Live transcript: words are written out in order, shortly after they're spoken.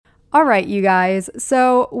All right, you guys.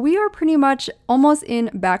 So we are pretty much almost in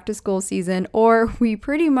back to school season, or we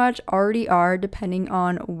pretty much already are, depending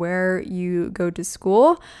on where you go to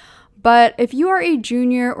school. But if you are a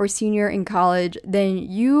junior or senior in college, then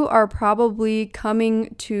you are probably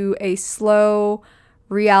coming to a slow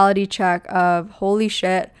reality check of holy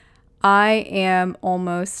shit, I am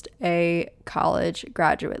almost a college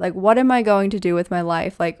graduate. Like, what am I going to do with my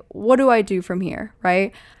life? Like, what do I do from here,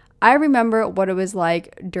 right? I remember what it was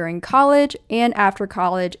like during college and after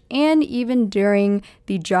college, and even during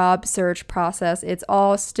the job search process. It's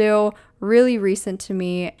all still really recent to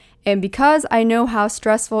me. And because I know how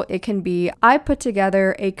stressful it can be, I put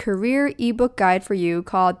together a career ebook guide for you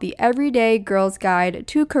called The Everyday Girl's Guide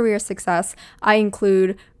to Career Success. I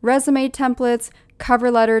include resume templates,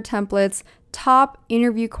 cover letter templates, top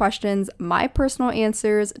interview questions, my personal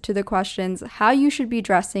answers to the questions, how you should be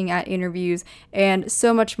dressing at interviews, and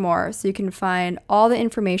so much more. So you can find all the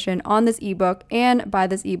information on this ebook and buy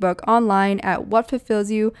this ebook online at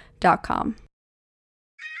whatfulfillsyou.com.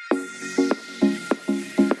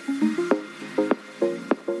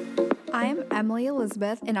 I'm Emily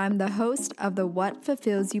Elizabeth, and I'm the host of the What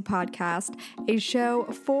Fulfills You podcast, a show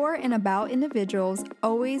for and about individuals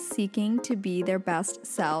always seeking to be their best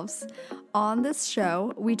selves. On this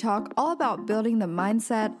show, we talk all about building the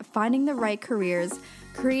mindset, finding the right careers,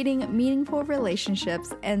 creating meaningful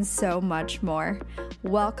relationships, and so much more.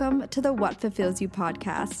 Welcome to the What Fulfills You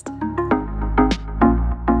podcast.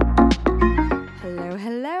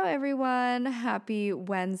 Hello, everyone. Happy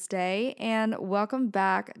Wednesday, and welcome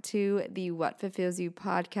back to the What Fulfills You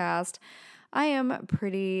podcast. I am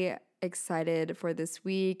pretty excited for this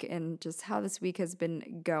week and just how this week has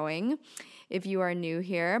been going. If you are new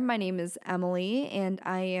here, my name is Emily, and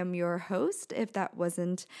I am your host, if that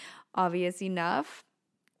wasn't obvious enough.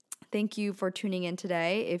 Thank you for tuning in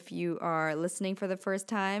today. If you are listening for the first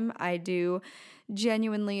time, I do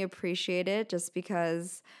genuinely appreciate it just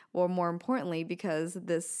because, or more importantly, because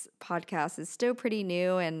this podcast is still pretty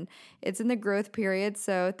new and it's in the growth period.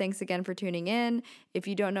 So thanks again for tuning in. If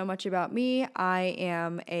you don't know much about me, I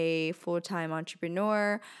am a full-time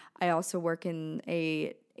entrepreneur. I also work in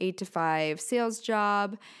a 8-to-5 sales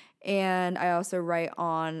job, and I also write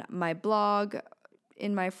on my blog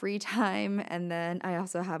in my free time, and then I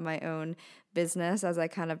also have my own business, as I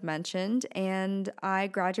kind of mentioned, and I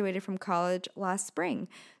graduated from college last spring.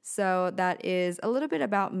 So that is a little bit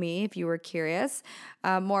about me, if you were curious.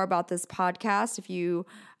 More about this podcast, if you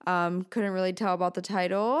couldn't really tell about the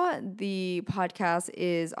title, the podcast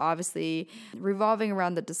is obviously revolving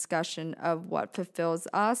around the discussion of what fulfills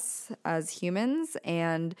us as humans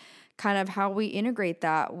and kind of how we integrate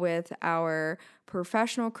that with our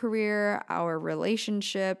professional career, our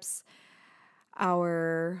relationships,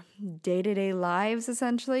 our day-to-day lives,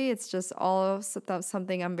 essentially. It's just all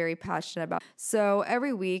something I'm very passionate about. So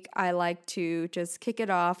every week I like to just kick it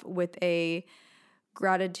off with a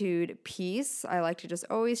gratitude piece. I like to just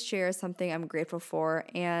always share something I'm grateful for.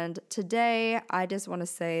 And today I just want to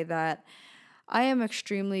say that I am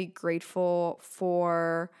extremely grateful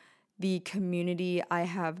for the community I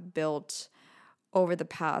have built over the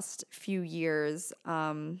past few years.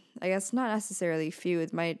 I guess not necessarily few,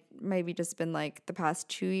 it might maybe just been like the past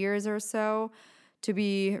 2 years or so, to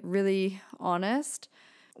be really honest.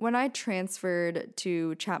 When I transferred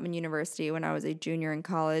to Chapman University when I was a junior in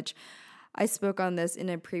college, I spoke on this in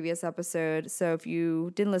a previous episode, so if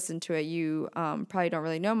you didn't listen to it, you probably don't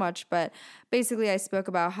really know much, but basically I spoke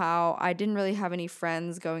about how I didn't really have any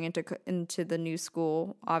friends going into the new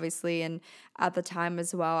school, obviously, and at the time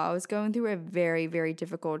as well, I was going through a very, very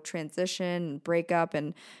difficult transition, breakup,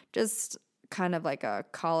 and just kind of like a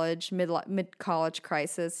mid-college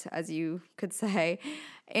crisis, as you could say,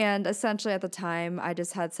 and essentially at the time, I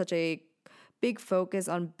just had such a big focus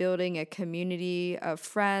on building a community of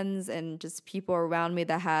friends and just people around me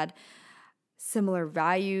that had similar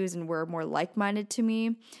values and were more like-minded to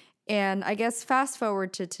me. And I guess fast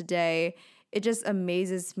forward to today, it just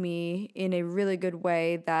amazes me in a really good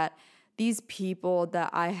way that these people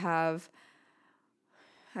that I have,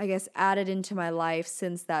 I guess, added into my life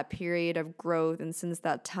since that period of growth and since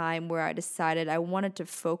that time where I decided I wanted to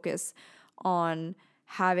focus on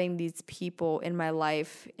having these people in my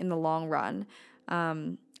life in the long run.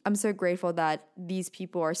 I'm so grateful that these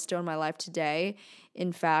people are still in my life today.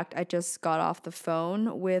 In fact, I just got off the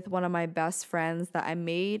phone with one of my best friends that I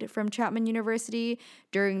made from Chapman University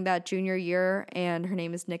during that junior year, and her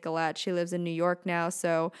name is Nicolette. She lives in New York now,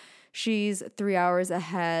 so she's 3 hours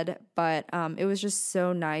ahead, but it was just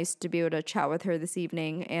so nice to be able to chat with her this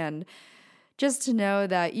evening and just to know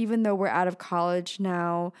that even though we're out of college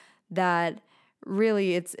now, that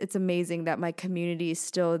really it's amazing that my community is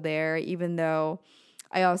still there, even though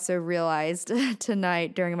I also realized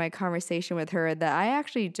tonight during my conversation with her that I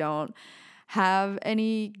actually don't have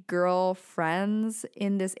any girl friends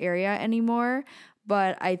in this area anymore.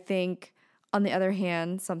 But I think on the other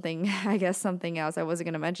hand, something else, I wasn't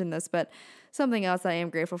going to mention this, but something else I am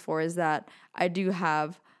grateful for is that I do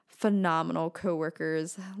have phenomenal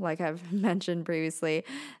coworkers, like I've mentioned previously.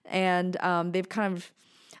 And they've kind of,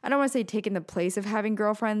 I don't want to say taken the place of having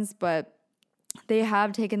girlfriends, but they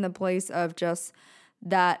have taken the place of just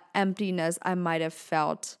that emptiness I might have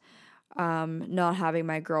felt not having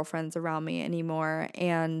my girlfriends around me anymore.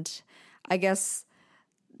 And I guess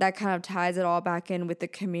that kind of ties it all back in with the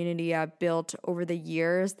community I've built over the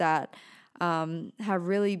years that have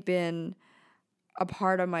really been a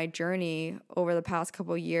part of my journey over the past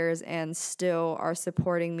couple of years and still are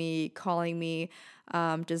supporting me, calling me,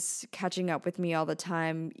 just catching up with me all the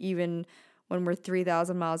time, even when we're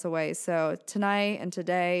 3,000 miles away. So tonight and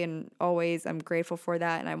today and always, I'm grateful for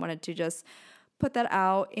that. And I wanted to just put that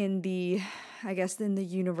out in the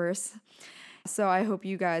universe. So I hope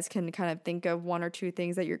you guys can kind of think of one or two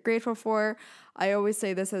things that you're grateful for. I always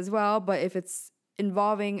say this as well, but if it's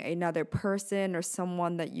involving another person or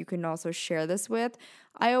someone that you can also share this with,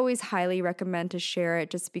 I always highly recommend to share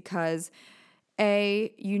it just because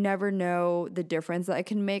A, you never know the difference that it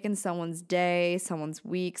can make in someone's day, someone's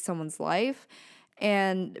week, someone's life.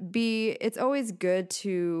 And B, it's always good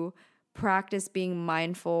to practice being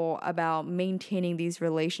mindful about maintaining these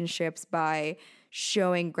relationships by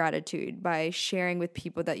showing gratitude, by sharing with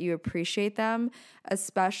people that you appreciate them,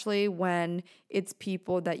 especially when it's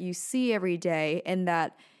people that you see every day and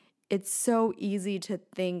that it's so easy to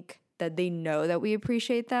think that they know that we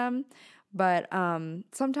appreciate them. But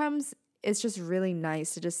sometimes it's just really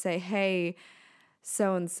nice to just say, hey,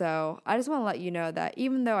 so-and-so, I just want to let you know that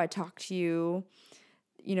even though I talk to you,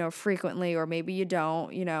 frequently, or maybe you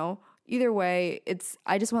don't, either way,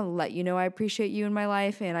 I just want to let you know I appreciate you in my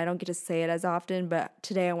life, and I don't get to say it as often, but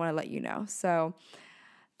today I want to let you know. So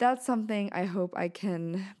that's something I hope I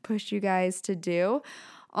can push you guys to do.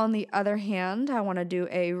 On the other hand, I want to do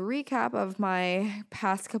a recap of my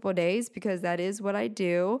past couple of days because that is what I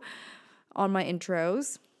do on my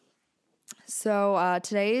intros. So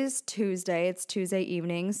today is Tuesday. It's Tuesday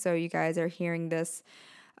evening, so you guys are hearing this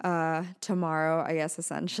tomorrow, I guess,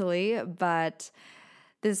 essentially. But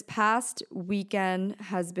this past weekend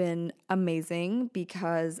has been amazing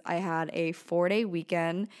because I had a 4-day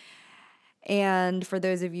weekend. And for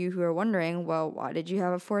those of you who are wondering, well, why did you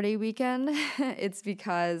have a 4-day weekend? It's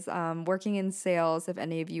because working in sales, if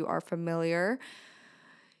any of you are familiar,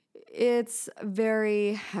 it's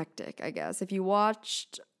very hectic, I guess. If you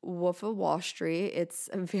watched Wolf of Wall Street, it's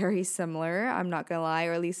very similar. I'm not gonna lie,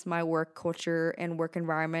 or at least my work culture and work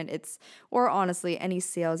environment, or honestly, any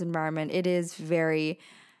sales environment, it is very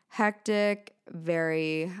hectic,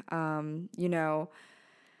 very,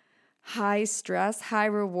 high stress, high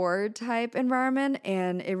reward type environment.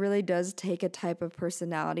 And it really does take a type of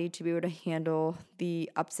personality to be able to handle the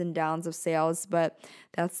ups and downs of sales. But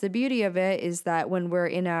that's the beauty of it, is that when we're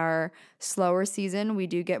in our slower season, we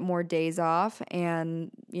do get more days off. And,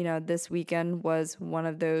 this weekend was one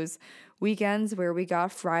of those weekends where we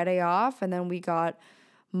got Friday off and then we got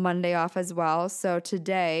Monday off as well. So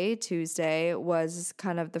today, Tuesday, was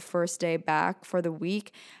kind of the first day back for the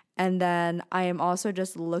week. And then I am also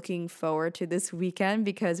just looking forward to this weekend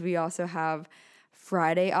because we also have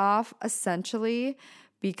Friday off, essentially,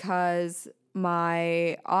 because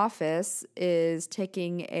my office is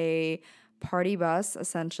taking a party bus,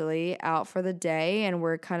 essentially, out for the day. And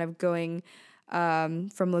we're kind of going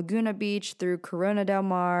from Laguna Beach through Corona del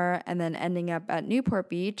Mar and then ending up at Newport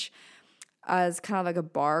Beach as kind of like a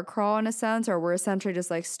bar crawl in a sense, or we're essentially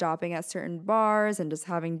just like stopping at certain bars and just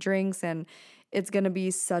having drinks, and it's going to be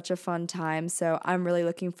such a fun time. So I'm really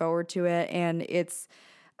looking forward to it. And it's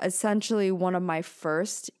essentially one of my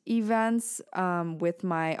first events with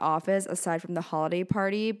my office, aside from the holiday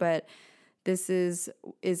party. But this is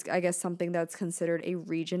I guess something that's considered a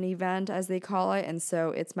region event, as they call it. And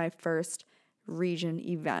so it's my first region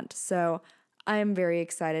event. So I'm very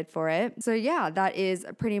excited for it. So yeah, that is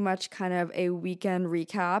pretty much kind of a weekend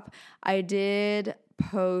recap. I did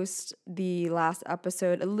post the last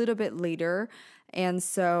episode a little bit later, and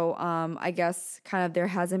so I guess kind of there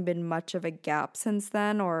hasn't been much of a gap since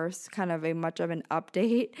then, or kind of much of an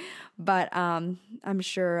update, but I'm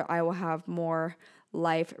sure I will have more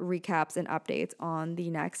life recaps and updates on the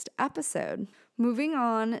next episode. Moving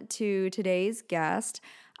on to today's guest,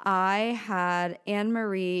 I had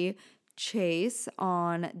Anne-Marie Chase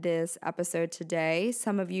on this episode today.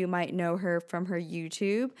 Some of you might know her from her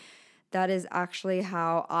YouTube. that is actually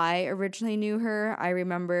how I originally knew her. I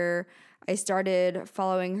remember I started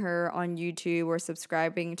following her on YouTube or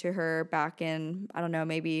subscribing to her back in, I don't know,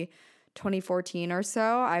 maybe 2014 or so.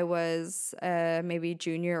 I was maybe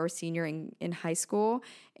junior or senior in high school,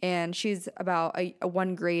 and she's about a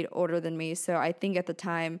one grade older than me. So I think at the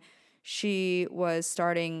time she was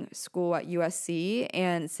starting school at USC.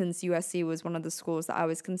 And since USC was one of the schools that I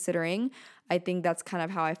was considering, I think that's kind of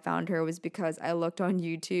how I found her, was because I looked on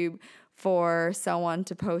YouTube for someone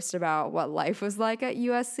to post about what life was like at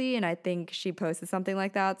USC. And I think she posted something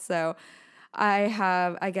like that. So I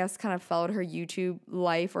have, I guess, kind of followed her YouTube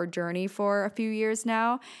life or journey for a few years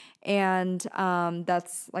now. And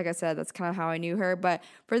that's, like I said, that's kind of how I knew her. But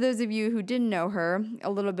for those of you who didn't know her, a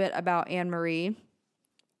little bit about Anne Marie.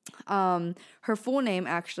 Her full name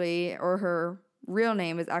actually, or her real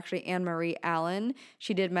name is actually Anne Marie Allen.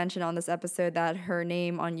 She did mention on this episode that her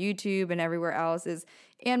name on YouTube and everywhere else is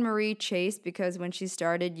Anne Marie Chase, because when she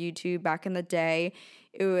started YouTube back in the day,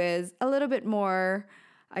 it was a little bit more,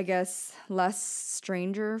 I guess, less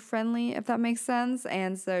stranger friendly, if that makes sense.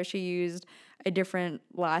 And so she used a different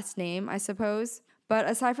last name, I suppose. But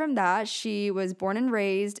aside from that, she was born and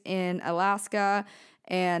raised in Alaska,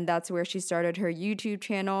 and that's where she started her YouTube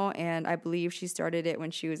channel. And I believe she started it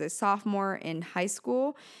when she was a sophomore in high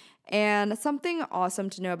school. And something awesome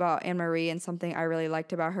to know about Anne Marie, and something I really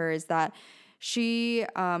liked about her, is that she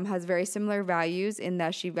has very similar values, in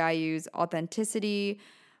that she values authenticity,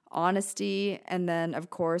 honesty, and then, of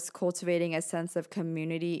course, cultivating a sense of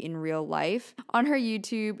community in real life. On her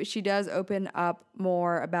YouTube, she does open up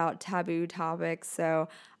more about taboo topics, so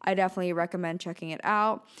I definitely recommend checking it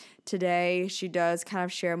out. Today, she does kind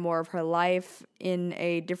of share more of her life in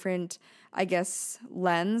a different, I guess,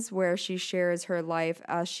 lens, where she shares her life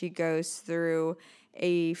as she goes through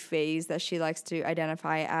a phase that she likes to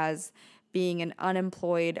identify as being an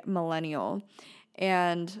unemployed millennial.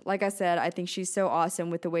 And like I said, I think she's so awesome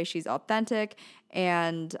with the way she's authentic.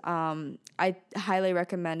 And I highly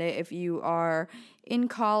recommend it if you are in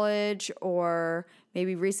college or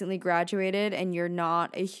maybe recently graduated and you're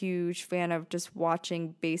not a huge fan of just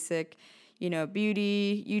watching basic,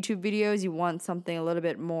 beauty YouTube videos. You want something a little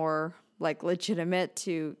bit more like legitimate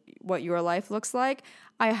to what your life looks like.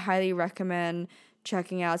 I highly recommend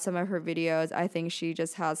checking out some of her videos. I think she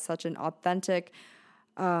just has such an authentic,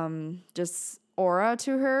 just aura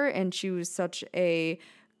to her, and she was such a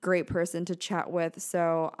great person to chat with.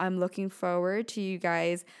 So I'm looking forward to you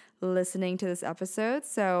guys listening to this episode.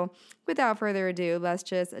 So without further ado, let's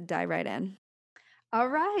just dive right in. All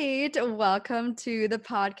right. Welcome to the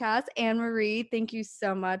podcast. Anne Marie, thank you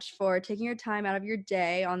so much for taking your time out of your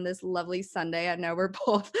day on this lovely Sunday. I know we're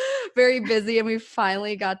both very busy and we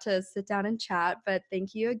finally got to sit down and chat, but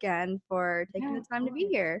thank you again for taking the time to be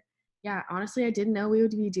here. Yeah, honestly, I didn't know we would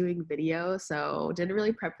be doing video, so didn't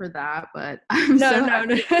really prep for that, but No,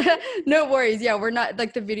 no worries. Yeah, we're not,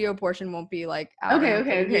 like, the video portion won't be like out.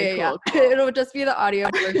 Okay, Yeah. cool. It'll just be the audio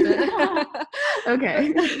portion.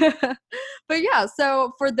 Okay. But yeah,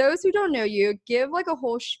 so for those who don't know you, give like a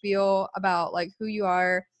whole spiel about like who you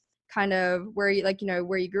are, kind of where you, like,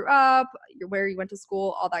 where you grew up, where you went to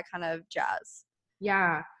school, all that kind of jazz.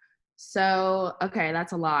 Yeah. So, okay,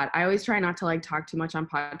 that's a lot. I always try not to like talk too much on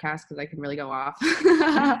podcasts because I can really go off.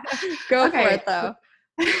 Go for Okay. it though.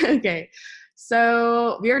 Okay.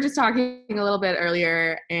 So we were just talking a little bit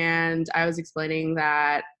earlier, and I was explaining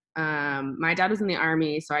that my dad was in the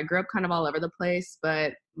Army, so I grew up kind of all over the place.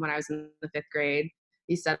 But when I was in the 5th grade,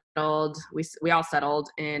 we all settled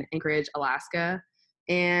in Anchorage, Alaska.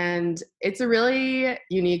 And it's a really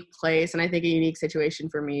unique place, and I think a unique situation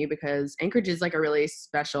for me, because Anchorage is like a really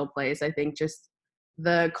special place. I think just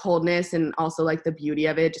the coldness and also like the beauty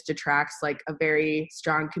of it just attracts like a very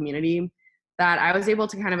strong community that I was able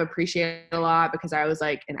to kind of appreciate a lot, because I was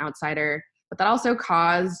like an outsider. But that also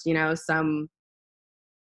caused, some,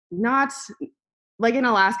 not like, in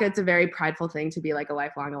Alaska, it's a very prideful thing to be like a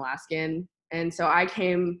lifelong Alaskan. And so I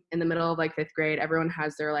came in the middle of like 5th grade. Everyone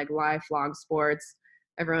has their like lifelong sports.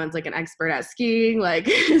 Everyone's like an expert at skiing, like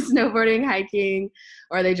snowboarding, hiking,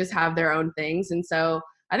 or they just have their own things. And so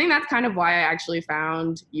I think that's kind of why I actually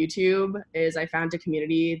found YouTube, is I found a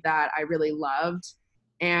community that I really loved.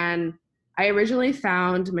 And I originally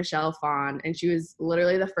found Michelle Phan, and she was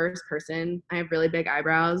literally the first person. I have really big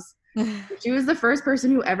eyebrows. She was the first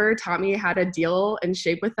person who ever taught me how to deal and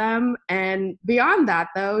shape with them. And beyond that,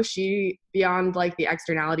 though, beyond like the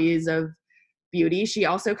externalities of beauty, she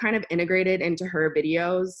also kind of integrated into her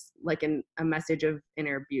videos like a message of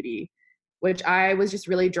inner beauty, which I was just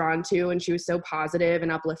really drawn to. And she was so positive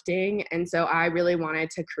and uplifting. And so I really wanted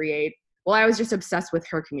to create well, I was just obsessed with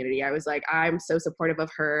her community. I was like, I'm so supportive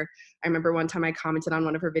of her. I remember one time I commented on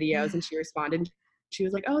one of her videos and she responded. She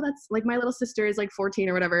was like, oh, that's like my little sister is like 14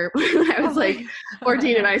 or whatever. I was like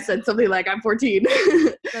 14 and I said something like, I'm 14.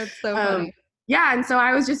 That's so funny. Yeah. And so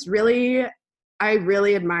I was just really, I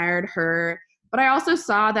really admired her, but I also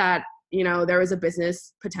saw that, you know, there was a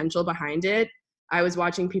business potential behind it. I was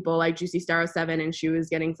watching people like Juicy Star 07 and she was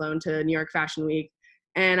getting flown to New York Fashion Week.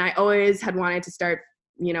 And I always had wanted to start,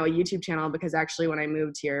 you know, a YouTube channel because actually when I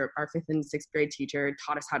moved here, our 5th and 6th grade teacher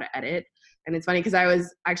taught us how to edit. And it's funny because I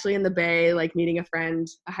was actually in the Bay, like meeting a friend,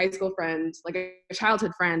 a high school friend, like a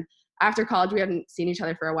childhood friend. After college, we hadn't seen each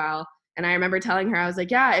other for a while. And I remember telling her, I was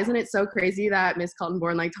like, yeah, isn't it so crazy that Miss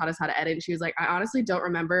Kelton-Bourne like taught us how to edit? And she was like, I honestly don't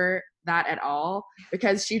remember that at all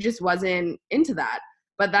because she just wasn't into that.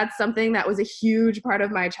 But that's something that was a huge part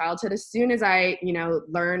of my childhood. As soon as I, you know,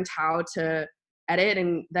 learned how to edit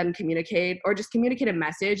and then communicate or just communicate a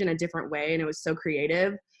message in a different way, and it was so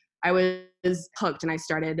creative, I was hooked and I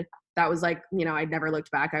started. That was like, you know, I'd never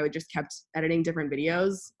looked back. I would just kept editing different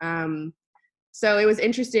videos. So it was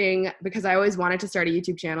interesting because I always wanted to start a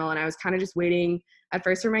YouTube channel and I was kind of just waiting at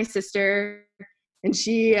first for my sister. And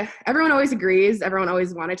everyone always agrees. Everyone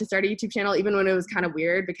always wanted to start a YouTube channel, even when it was kind of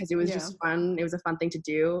weird because it was just fun. It was a fun thing to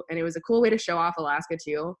do. And it was a cool way to show off Alaska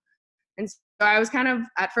too. And so I was kind of,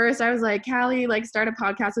 at first I was like, Callie, like start a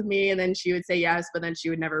podcast with me. And then she would say yes, but then she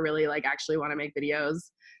would never really like actually want to make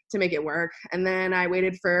videos to make it work. And then I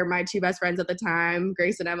waited for my 2 best friends at the time,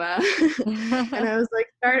 Grace and Emma. And I was like,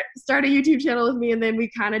 start a YouTube channel with me. And then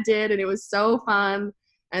we kind of did, and it was so fun.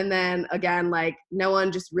 And then again, like no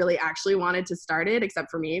one just really actually wanted to start it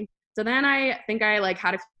except for me. So then I think I like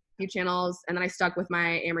had a few channels, and then I stuck with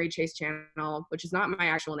my Amory Chase channel, which is not my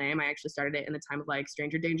actual name. I actually started it in the time of like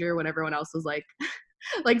Stranger Danger when everyone else was like,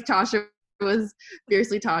 like Tasha was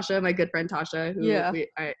fiercely Tasha, my good friend Tasha, who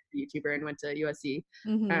I YouTuber and went to USC.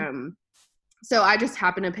 So I just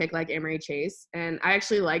happened to pick like Amory Chase, and I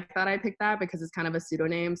actually like that I picked that because it's kind of a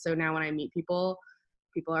pseudonym. So now when I meet people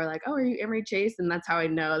are like, oh, are you Amory Chase? And that's how I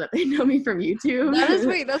know that they know me from YouTube. That is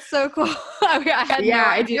sweet. That's so cool. I mean, I had no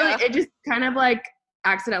idea. It just kind of like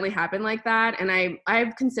accidentally happened like that. And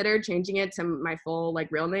I've considered changing it to my full like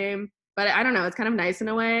real name, but I don't know. It's kind of nice in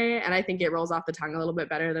a way. And I think it rolls off the tongue a little bit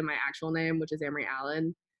better than my actual name, which is Amory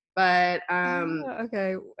Allen. But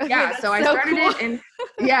okay. Yeah, so I started cool. it, and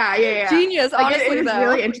yeah. Genius, like, honestly, it was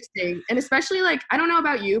really interesting. And especially like, I don't know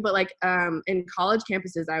about you, but like in college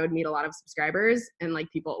campuses, I would meet a lot of subscribers and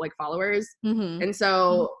like people like followers. And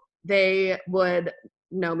so they would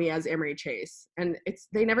know me as Amory Chase. And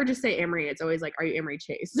they never just say Amory, it's always like, are you Amory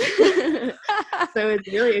Chase? So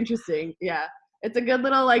it's really interesting. Yeah. It's a good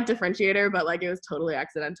little like differentiator, but like it was totally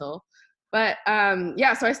accidental. But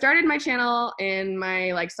yeah, so I started my channel in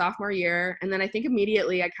my like sophomore year, and then I think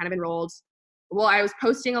immediately I kind of enrolled. Well, I was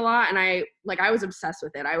posting a lot, and I was obsessed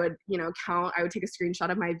with it. I would, you know, I would take a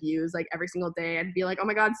screenshot of my views like every single day. I'd be like, oh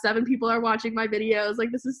my God, 7 people are watching my videos.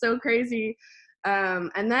 Like, this is so crazy.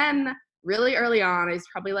 And then really early on, I was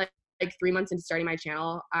probably like 3 months into starting my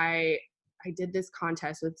channel, I did this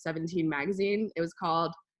contest with 17 magazine. It was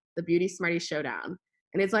called the Beauty Smarties Showdown.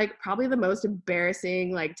 And it's like probably the most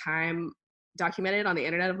embarrassing like time documented on the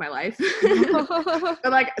internet of my life.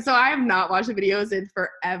 But like, so I have not watched the videos in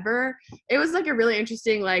forever. It was like a really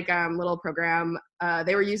interesting like little program.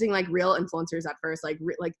 They were using like real influencers at first, like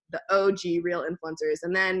the OG real influencers.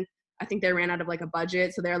 And then I think they ran out of like a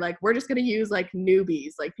budget. So they're like, we're just going to use like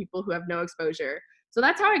newbies, like people who have no exposure. So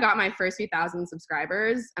that's how I got my first few thousand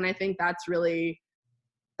subscribers. And I think that's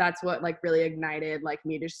what like really ignited like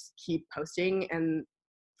me to just keep posting. And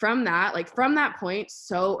from that point,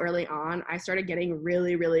 so early on, I started getting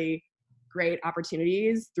really, really great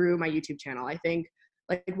opportunities through my YouTube channel. I think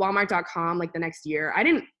like Walmart.com, like the next year,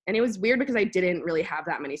 and it was weird because I didn't really have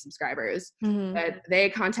that many subscribers, but they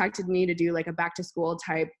contacted me to do like a back to school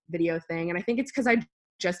type video thing. And I think it's because I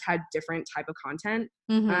just had different type of content.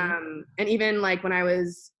 And even like when I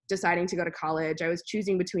was deciding to go to college, I was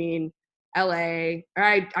choosing between LA, or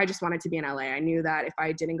I just wanted to be in LA. I knew that if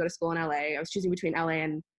I didn't go to school in LA, I was choosing between LA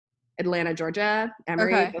and Atlanta, Georgia.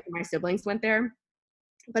 Emory, both of my siblings went there.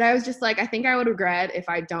 But I was just like, I think I would regret if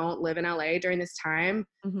I don't live in LA during this time.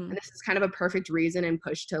 And this is kind of a perfect reason and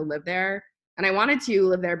push to live there. And I wanted to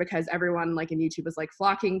live there because everyone like in YouTube was like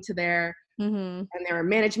flocking to there, and there were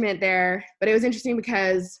management there. But it was interesting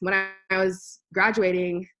because when I was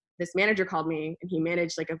graduating, this manager called me, and he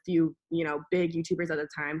managed like a few, you know, big YouTubers at the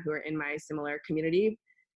time who were in my similar community.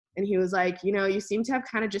 And he was like, you know, you seem to have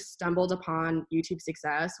kind of just stumbled upon YouTube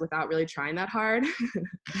success without really trying that hard.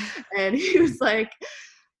 And he was like,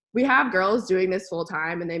 we have girls doing this full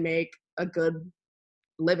time and they make a good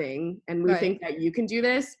living, and we think that you can do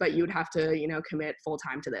this, but you'd have to, you know, commit full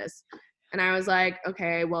time to this. And I was like,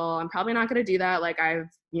 okay, well, I'm probably not going to do that. Like, I've,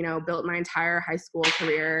 you know, built my entire high school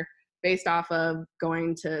career based off of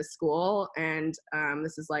going to school, and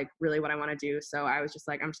this is like really what I want to do. So I was just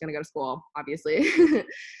like, I'm just going to go to school, obviously.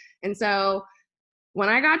 And so when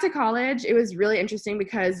I got to college, it was really interesting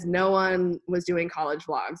because no one was doing college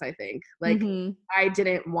vlogs, I think. Like, I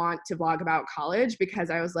didn't want to vlog about college because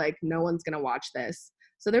I was like, no one's going to watch this.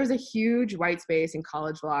 So there was a huge white space in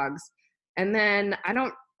college vlogs. And then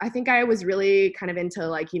I think I was really kind of into,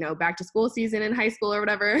 like, you know, back to school season in high school or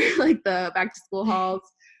whatever, like the back to school hauls.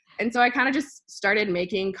 And so I kind of just started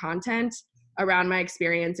making content around my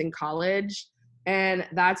experience in college. And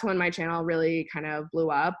that's when my channel really kind of blew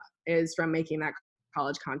up, is from making that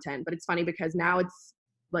college content. But it's funny because now it's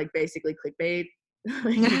like basically clickbait.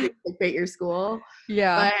 Like, you can clickbait your school.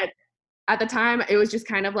 Yeah. But at the time, it was just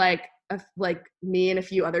kind of like me and a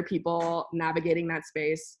few other people navigating that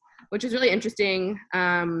space, which is really interesting.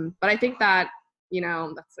 But I think that, you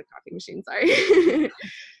know, that's the coffee machine, sorry.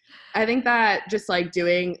 I think that just like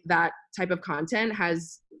doing that type of content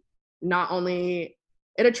has not only,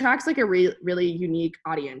 it attracts like a really unique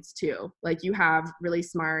audience too. Like, you have really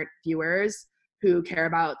smart viewers who care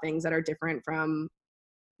about things that are different from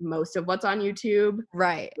most of what's on YouTube.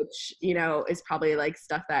 Right. Which, you know, is probably like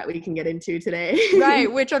stuff that we can get into today.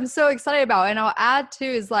 Right, which I'm so excited about. And I'll add too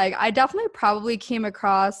is like, I definitely probably came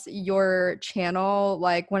across your channel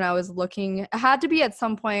like when I was looking, it had to be at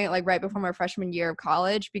some point like right before my freshman year of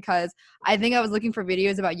college, because I think I was looking for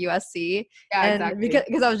videos about USC. Yeah, and exactly.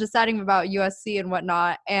 Because I was just studying about USC and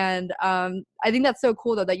whatnot. And I think that's so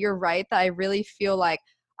cool though, that you're right, that I really feel like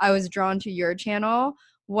I was drawn to your channel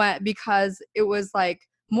because it was like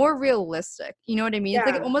more realistic. You know what I mean? Yeah.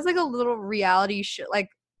 It's like almost like a little reality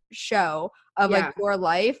show of like your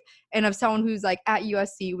life, and of someone who's like at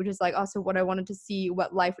USC, which is like also what I wanted to see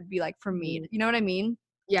what life would be like for me. You know what I mean?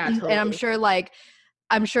 Yeah, totally. And I'm sure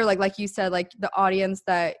like you said, like the audience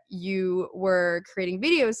that you were creating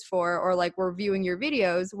videos for, or like were viewing your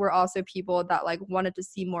videos, were also people that like wanted to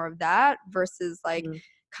see more of that versus like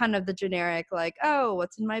kind of the generic like, oh,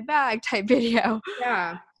 what's in my bag type video.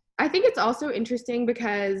 Yeah. I think it's also interesting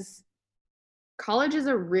because college is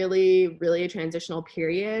a really, really a transitional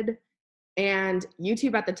period, and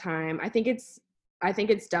YouTube at the time, I think it's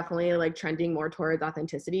definitely like trending more towards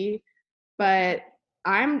authenticity, but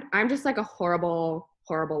I'm just like a horrible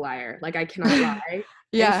liar. Like, I cannot lie.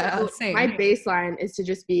 Yeah, so same. My baseline is to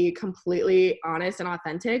just be completely honest and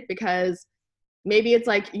authentic, because maybe it's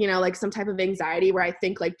like, you know, like some type of anxiety where I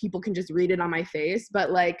think like people can just read it on my face,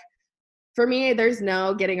 but like, for me, there's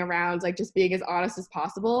no getting around like just being as honest as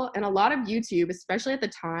possible. And a lot of YouTube, especially at the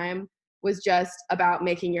time, was just about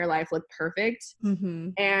making your life look perfect.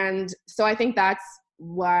 And so I think that's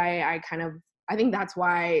why I think that's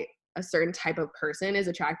why a certain type of person is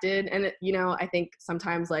attracted. And, you know, I think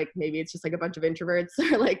sometimes like maybe it's just like a bunch of introverts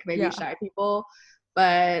or like maybe shy people.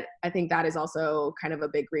 But I think that is also kind of a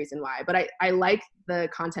big reason why. But I like the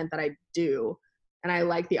content that I do, and I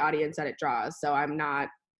like the audience that it draws. So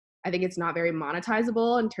I think it's not very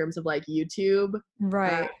monetizable in terms of like YouTube.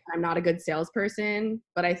 Right. I'm not a good salesperson,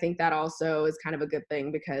 but I think that also is kind of a good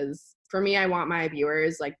thing, because for me, I want my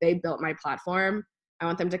viewers, like, they built my platform. I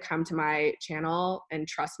want them to come to my channel and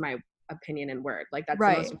trust my opinion and word. Like, that's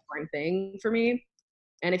the most important thing for me.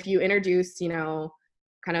 And if you introduce, you know,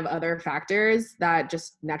 kind of other factors that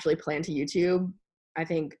just naturally play into YouTube, I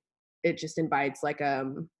think it just invites like a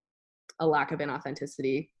lack of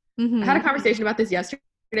inauthenticity. I had a conversation about this yesterday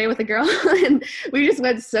with a girl, and we just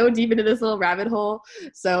went so deep into this little rabbit hole.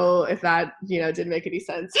 So if that, you know, didn't make any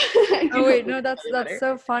sense. Oh wait, no, that's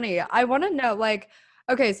so funny. I want to know, like,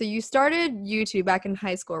 okay, so you started YouTube back in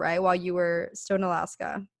high school, right? While you were still in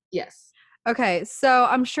Alaska. Yes. Okay, so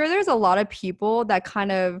I'm sure there's a lot of people that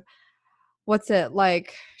kind of, they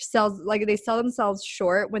sell themselves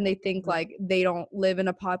short when they think like they don't live in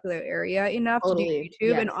a popular area enough to do YouTube.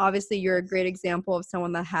 Yes. And obviously you're a great example of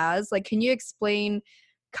someone that has. Like, can you explain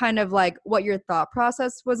kind of like what your thought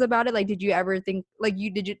process was about it? Like, did you ever think like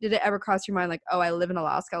did it ever cross your mind like, oh, I live in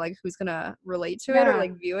Alaska, like who's gonna relate to it or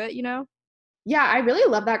like view it, you know? Yeah, I really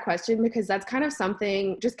love that question, because that's kind of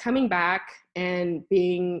something, just coming back and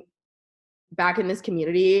being back in this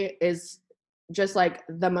community is just like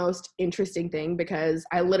the most interesting thing, because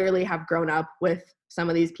I literally have grown up with some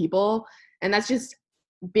of these people, and that's just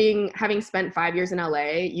having spent 5 years in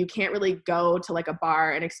LA, you can't really go to like a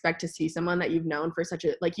bar and expect to see someone that you've known for such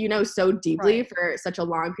a, like, you know, so deeply for such a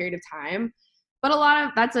long period of time.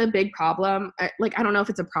 But that's a big problem. Like, I don't know if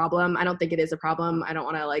it's a problem. I don't think it is a problem. I don't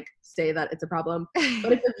want to like say that it's a problem,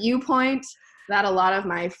 but it's a viewpoint that a lot of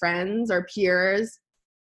my friends or peers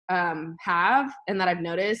have, and that I've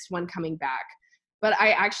noticed when coming back. But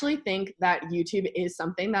I actually think that YouTube is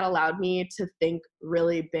something that allowed me to think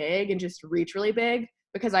really big and just reach really big,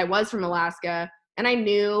 because I was from Alaska and I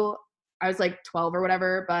knew I was like 12 or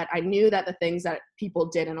whatever, but I knew that the things that people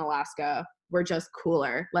did in Alaska were just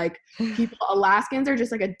cooler. Like people, Alaskans are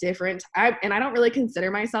just like a different, and I don't really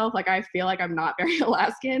consider myself, like I feel like I'm not very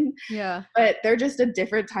Alaskan, Yeah. but they're just a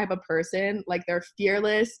different type of person. Like they're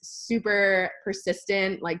fearless, super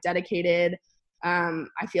persistent, like dedicated.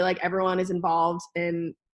 I feel like everyone is involved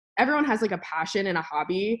in, everyone has like a passion and a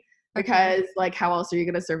hobby, because like how else are you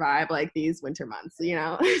going to survive like these winter months, you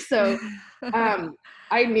know? So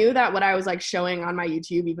I knew that what I was like showing on my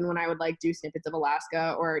YouTube, even when I would like do snippets of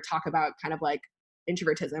Alaska or talk about kind of like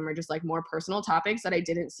introvertism or just like more personal topics that I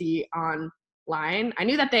didn't see online, I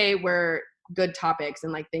knew that they were good topics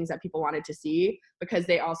and like things that people wanted to see, because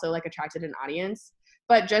they also like attracted an audience.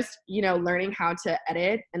 But just, you know, learning how to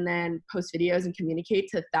edit and then post videos and communicate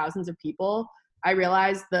to thousands of people, I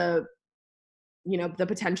realized the, you know, the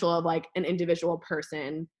potential of like an individual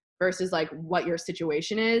person versus like what your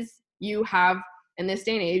situation is. You have, in this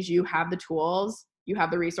day and age, you have the tools, you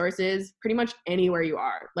have the resources pretty much anywhere you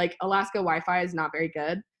are. Like Alaska Wi-Fi is not very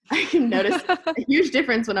good. I can notice a huge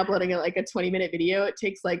difference when uploading like a 20-minute video. It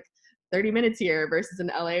takes like 30 minutes here versus in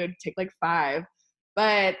LA it would take like 5.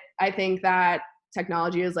 But I think that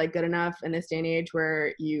technology is like good enough in this day and age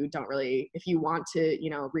where you don't really, if you want to, you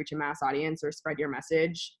know, reach a mass audience or spread your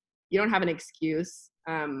message, you don't have an excuse.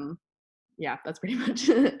 Yeah, that's pretty much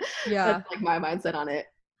Yeah. that's like my mindset on it.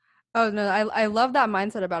 Oh no, I love that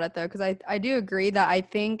mindset about it though, because I do agree that I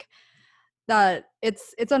think that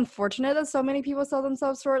it's unfortunate that so many people sell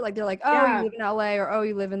themselves short. Like they're like, oh, you Yeah, live in LA, or oh,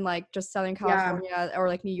 you live in like just Southern yeah, California or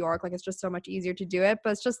like New York. Like it's just so much easier to do it.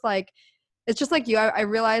 But it's just like you. I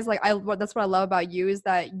realize like that's what I love about you is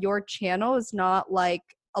that your channel is not like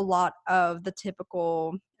a lot of the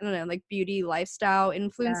typical, I don't know, like beauty lifestyle yeah.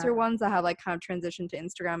 influencer ones that have like kind of transitioned to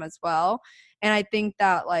Instagram as well. And I think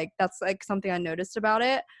that like that's like something I noticed about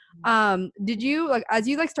it. Did you like as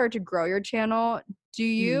you like start to grow your channel, do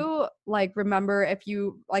Mm. you like remember if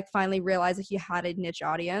you like finally realized that you had a niche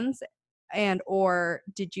audience, and or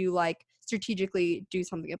did you like strategically do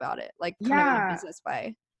something about it, like kind of in a Yeah, business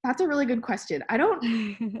way? that's a really good question. I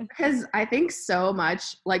don't, because I think so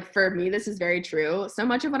much, like for me, this is very true. So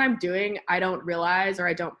much of what I'm doing, I don't realize or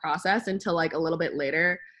I don't process until like a little bit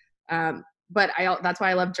later. But that's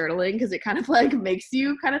why I love journaling, because it kind of like makes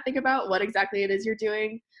you kind of think about what exactly it is you're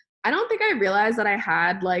doing. I don't think I realized that I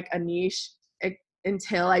had like a niche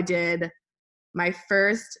until I did my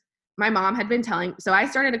first, my mom had been telling, so I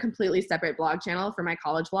started a completely separate blog channel for my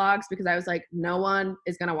college vlogs, because I was like, no one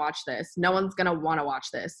is going to watch this. No one's going to want to watch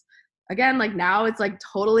this. Again, like now it's like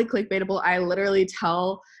totally clickbaitable. I literally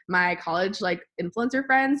tell my college like influencer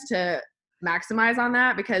friends to maximize on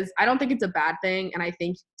that, because I don't think it's a bad thing. And I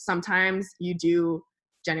think sometimes you do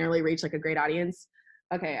generally reach like a great audience.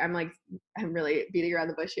 Okay, I'm really beating around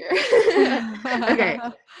the bush here. Okay.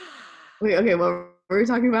 Wait, okay, what were we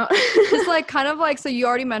talking about? Just like kind of like, so you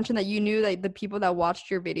already mentioned that you knew that the people that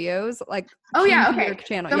watched your videos like Oh came yeah, to your okay.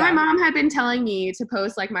 channel. So my Yeah. mom had been telling me to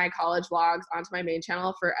post like my college vlogs onto my main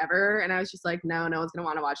channel forever, and I was just like, no, no one's gonna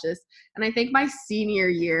want to watch this. And I think my senior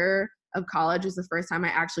year of college was the first time I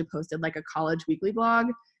actually posted like a college weekly blog,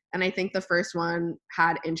 and I think the first one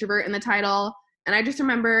had introvert in the title. And I just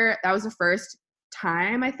remember that was the first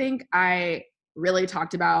time I think I really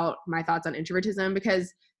talked about my thoughts on introvertism,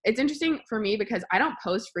 because it's interesting for me because I don't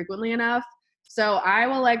post frequently enough. So I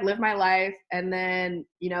will like live my life and then,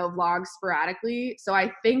 you know, vlog sporadically. So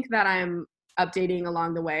I think that I'm updating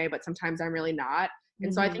along the way, but sometimes I'm really not.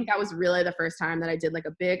 And so I Hmm. think that was really the first time that I did like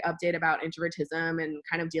a big update about introvertism and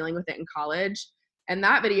kind of dealing with it in college. And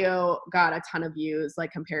that video got a ton of views,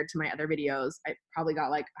 like compared to my other videos. I probably got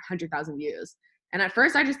like 100,000 views. And at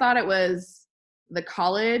first I just thought it was the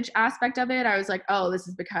college aspect of it. I was like, oh, this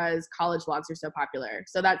is because college vlogs are so popular.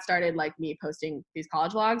 So that started like me posting these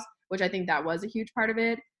college vlogs, which I think that was a huge part of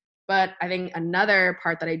it. But I think another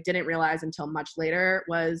part that I didn't realize until much later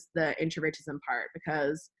was the introvertism part,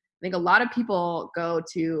 because I think a lot of people go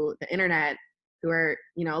to the internet who are,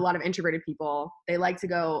 you know, a lot of introverted people. They like to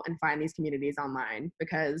go and find these communities online,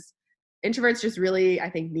 because introverts just really,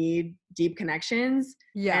 I think, need deep connections.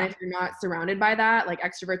 And Yeah. if you're not surrounded by that, like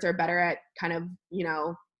extroverts are better at kind of, you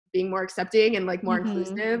know, being more accepting and like more Hmm.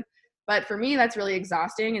 inclusive. But for me, that's really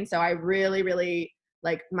exhausting. And so I really, really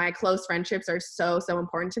like my close friendships are so, so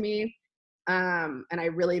important to me. And I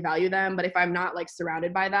really value them. But if I'm not like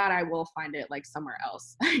surrounded by that, I will find it like somewhere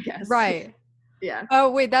else, I guess. Right. Yeah. Oh,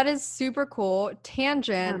 wait, that is super cool.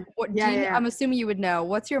 Tangent. What do you, Yeah. I'm assuming you would know.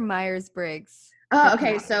 What's your Myers-Briggs Oh,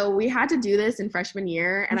 okay. personality? So we had to do this in freshman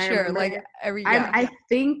year, I'm and I sure, remember like yeah. I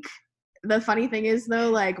think the funny thing is though,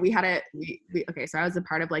 like we had okay, so I was a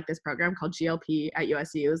part of like this program called GLP at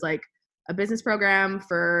USC. It was like a business program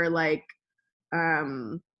for like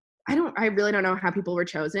um I really don't know how people were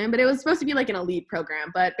chosen, but it was supposed to be like an elite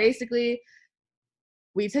program. But basically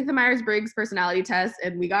we took the Myers-Briggs personality test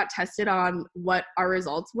and we got tested on what our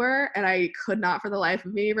results were, and I could not for the life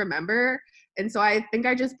of me remember. And so I think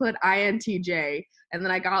I just put INTJ, and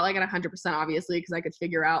then I got like an 100% obviously because I could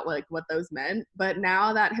figure out like what those meant. But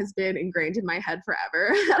now that has been ingrained in my head forever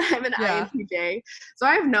that I'm an Yeah, INTJ. So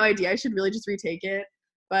I have no idea. I should really just retake it.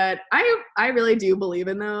 But I really do believe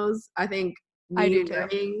in those. I think I me do too.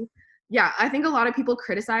 learning, yeah, I think a lot of people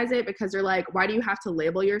criticize it because they're like, why do you have to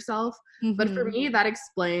label yourself? But for Mm-hmm. me, that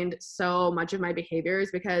explained so much of my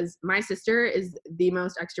behaviors because my sister is the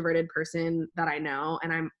most extroverted person that I know.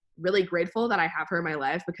 And I'm really grateful that I have her in my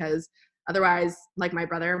life because otherwise, like my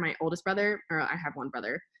brother, my oldest brother, or I have one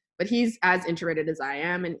brother, but he's as introverted as I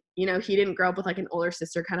am. And, you know, he didn't grow up with like an older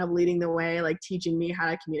sister kind of leading the way, like teaching me how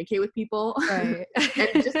to communicate with people. Right.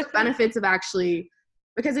 And just the benefits of actually,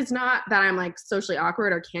 because it's not that I'm like socially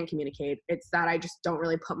awkward or can't communicate. It's that I just don't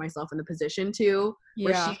really put myself in the position to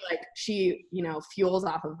where Yeah, she, you know, fuels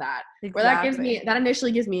off of that. Where that gives exactly. me, that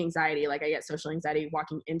initially gives me anxiety. Like I get social anxiety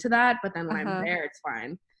walking into that, but then when I'm Uh-huh. there, it's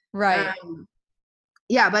fine. Right. Um,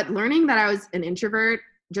 yeah, but learning that I was an introvert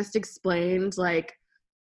just explained like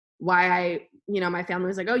why my family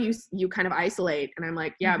was like, oh, you kind of isolate. And I'm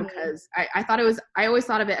like, yeah, Mm-hmm. because I thought it was, I always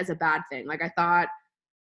thought of it as a bad thing. Like I thought,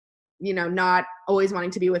 not always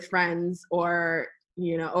wanting to be with friends or,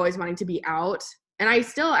 always wanting to be out. And I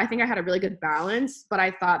think I had a really good balance, but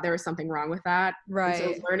I thought there was something wrong with that. And so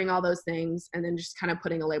Right. learning all those things and then just kind of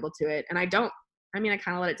putting a label to it. And I kind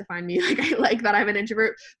of let it define me. Like I like that I'm an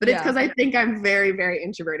introvert, but it's Yeah. because I think I'm very, very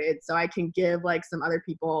introverted. So I can give like some other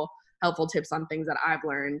people helpful tips on things that I've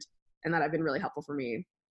learned and that have been really helpful for me.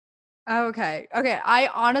 Okay. Okay. I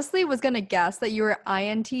honestly was gonna guess that you were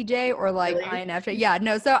INTJ or like Really? INFJ. Yeah,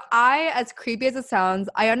 no. So I, as creepy as it sounds,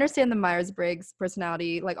 I understand the Myers-Briggs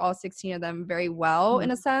personality, like all 16 of them, very well in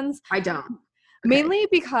a sense. I don't. Okay. Mainly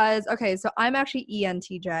because, okay, so I'm actually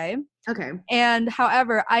ENTJ. Okay. And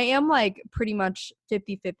however, I am like pretty much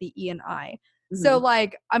 50-50 E and I. So Hmm.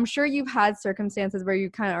 like I'm sure you've had circumstances where you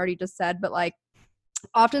kind of already just said, but like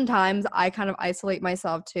oftentimes I kind of isolate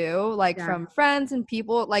myself too, like Yeah. from friends and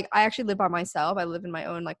people. Like I actually live by myself. I live in my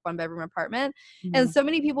own like one bedroom apartment. And Hmm. so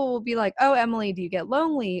many people will be like, "Oh, Emily, do you get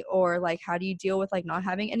lonely?" Or like, "How do you deal with like not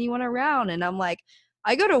having anyone around?" And I'm like,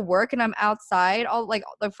 I go to work and I'm outside all like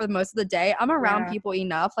for most of the day. I'm around Yeah. people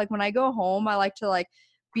enough. Like when I go home, I like to like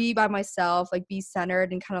be by myself, like be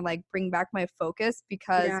centered and kind of like bring back my focus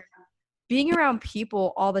because Yeah. being around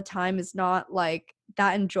people all the time is not like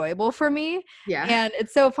that enjoyable for me. Yeah. And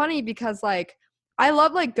it's so funny because like I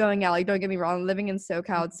love like going out, like don't get me wrong, living in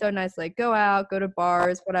SoCal, it's so nice to like go out, go to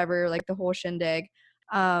bars, whatever, like the whole shindig.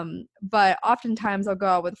 But oftentimes I'll go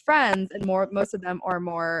out with friends and most of them are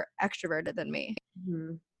more extroverted than me.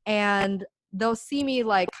 Mhm. And they'll see me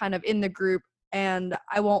like kind of in the group and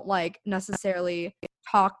I won't like necessarily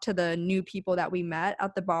talk to the new people that we met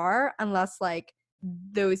at the bar unless like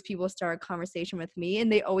those people start a conversation with me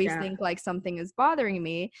and they always Yeah. think like something is bothering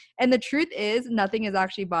me. And the truth is nothing is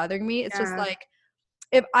actually bothering me. It's just Yeah. like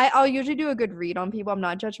I'll usually do a good read on people. I'm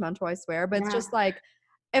not judgmental, I swear, but it's Yeah. just like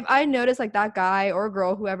if I notice like that guy or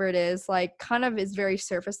girl, whoever it is, like kind of is very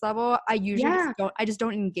surface level, Yeah. I just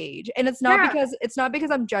don't engage. And Yeah. it's not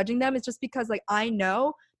because I'm judging them. It's just because like I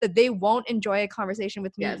know that they won't enjoy a conversation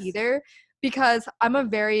with me Yes. either because I'm a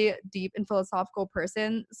very deep and philosophical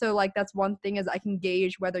person. So like that's one thing is I can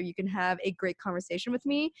gauge whether you can have a great conversation with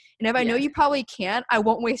me. And if I know Yes. you probably can't, I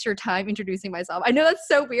won't waste your time introducing myself. I know that's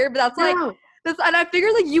so weird, but that's like No. and I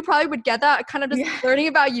figured like you probably would get that kind of just Yeah. learning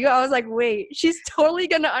about you. I was like, wait, she's totally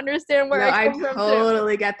gonna understand where No, I I come from too.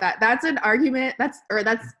 totally get that. That's an argument.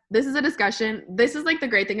 This is a discussion. This is like the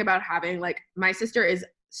great thing about having like my sister is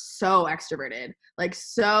so extroverted, like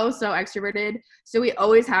so extroverted. So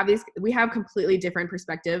we have completely different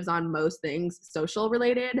perspectives on most things social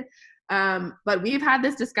related. But we've had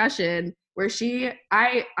this discussion where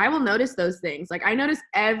I will notice those things. Like I notice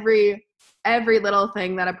every little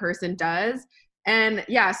thing that a person does. And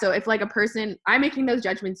yeah, so if like a person, I'm making those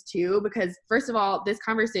judgments too, because first of all, this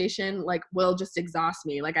conversation like will just exhaust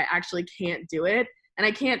me. Like I actually can't do it. And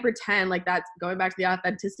I can't pretend like that's going back to the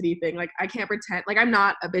authenticity thing. Like I can't pretend like I'm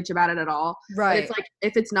not a bitch about it at all. But it's Right. like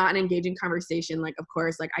if it's not an engaging conversation, like of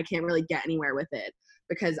course, like I can't really get anywhere with it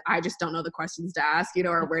because I just don't know the questions to ask,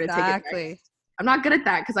 or where to take it Exactly. next. I'm not good at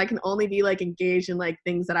that because I can only be like engaged in like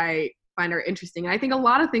things that I find are interesting. And I think a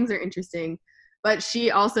lot of things are interesting, but she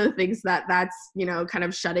also thinks that that's, you know, kind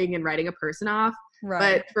of shutting and writing a person off. Right.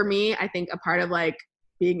 But for me, I think a part of like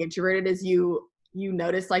being introverted is you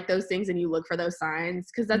notice like those things and you look for those signs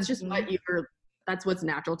because that's just what that's what's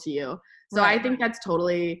natural to you. So I think that's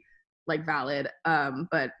totally like valid.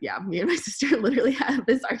 But yeah, me and my sister literally have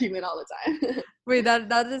this argument all the time. Wait,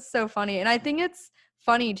 that is so funny. And I think it's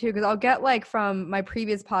funny too, because I'll get like from my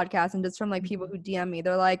previous podcast and just from like people who DM me,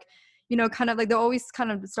 they're like, you know, kind of like they'll always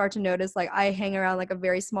kind of start to notice like I hang around like a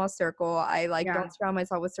very small circle. I like don't surround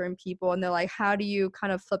myself with certain people. And they're like, how do you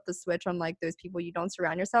kind of flip the switch on like those people you don't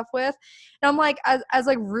surround yourself with? And I'm like, as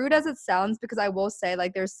like rude as it sounds, because I will say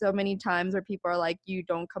like there's so many times where people are like, you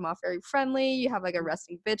don't come off very friendly, you have like a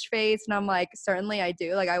resting bitch face. And I'm like, certainly I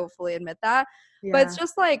do. Like I will fully admit that. But it's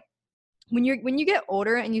just like, when you get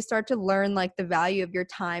older and you start to learn like the value of your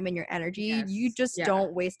time and your energy, you just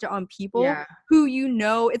don't waste it on people who, you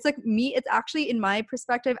know, it's like me, it's actually, in my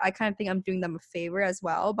perspective, I kind of think I'm doing them a favor as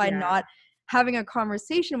well by not having a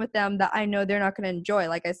conversation with them that I know they're not going to enjoy.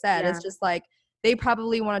 Like I said, it's just like they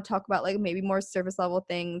probably want to talk about like maybe more surface level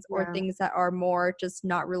things or things that are more just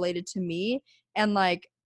not related to me, and like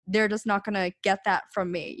they're just not going to get that from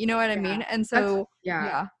me, you know what I mean? And so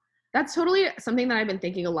that's totally something that I've been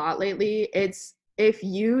thinking a lot lately. It's if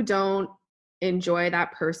you don't enjoy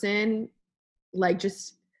that person, like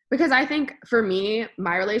just because I think for me,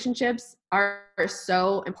 my relationships are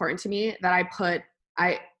so important to me that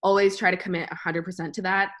I always try to commit 100% to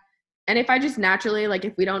that. And if I just naturally, like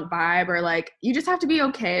if we don't vibe or like, you just have to be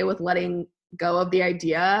okay with letting go of the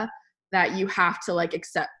idea that you have to like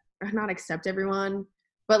not accept everyone,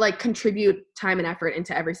 but like contribute time and effort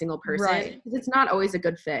into every single person. Right. Because it's not always a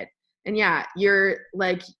good fit. And yeah, you're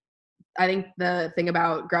like, I think the thing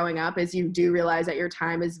about growing up is you do realize that your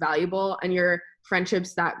time is valuable and your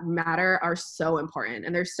friendships that matter are so important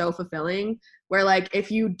and they're so fulfilling, where like if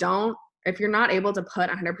you're not able to put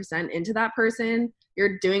 100% into that person,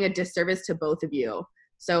 you're doing a disservice to both of you.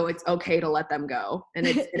 So it's okay to let them go. And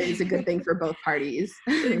it is a good thing for both parties.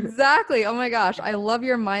 Exactly. Oh my gosh. I love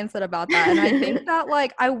your mindset about that. And I think that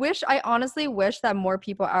like, I honestly wish that more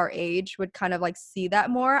people our age would kind of like see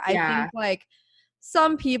that more. I think like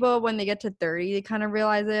some people when they get to 30 they kind of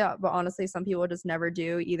realize it, but honestly some people just never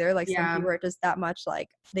do either. Like some people are just that much like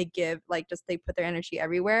they give like just they put their energy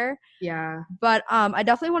everywhere. But I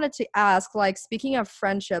definitely wanted to ask, like, speaking of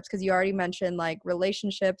friendships, because you already mentioned like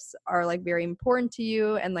relationships are like very important to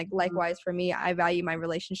you, and like likewise for me, I value my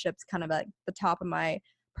relationships kind of at the top of my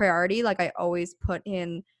priority. Like I always put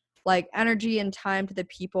in like energy and time to the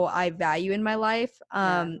people I value in my life,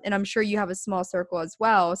 and I'm sure you have a small circle as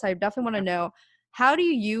well, so I definitely want to know, how do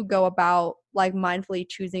you go about like mindfully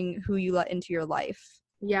choosing who you let into your life?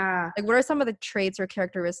 Like what are some of the traits or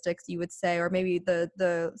characteristics you would say, or maybe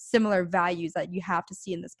the similar values that you have to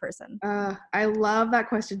see in this person? I love that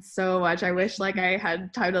question so much. I wish like I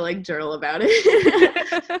had time to like journal about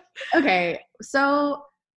it. Okay, so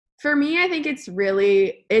for me, I think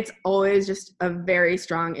it's always just a very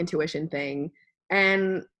strong intuition thing.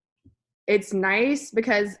 And it's nice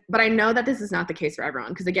but I know that this is not the case for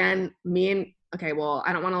everyone. Because again,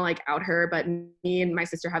 I don't want to like out her, but me and my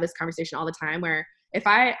sister have this conversation all the time where if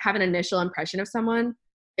I have an initial impression of someone,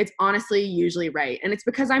 it's honestly usually right. And it's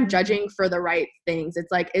because I'm judging for the right things. It's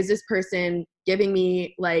like, is this person giving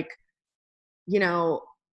me like, you know,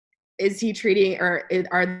 is he treating are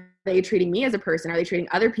they treating me as a person? Are they treating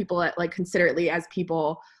other people like considerately as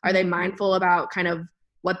people? Are they mindful about kind of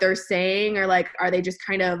what they're saying, or like are they just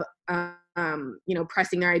kind of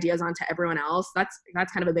pressing their ideas onto everyone else? That's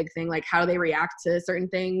kind of a big thing. Like how they react to certain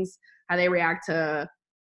things, how they react to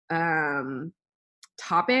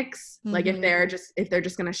topics. Like if they're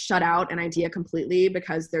just going to shut out an idea completely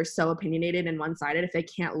because they're so opinionated and one-sided, if they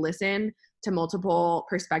can't listen to multiple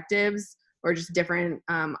perspectives or just different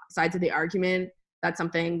sides of the argument, that's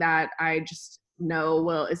something that I just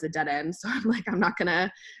know is a dead end. So I'm like, I'm not going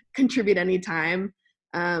to contribute any time.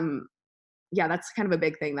 That's kind of a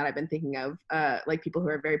big thing that I've been thinking of, like people who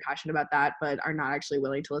are very passionate about that, but are not actually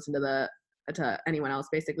willing to listen to anyone else,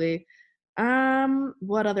 basically.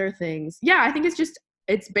 What other things? I think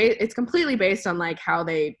it's completely based on like how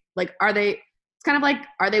they like, it's kind of like,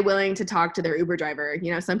 are they willing to talk to their Uber driver?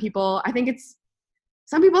 You know, some people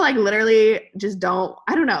like literally just don't,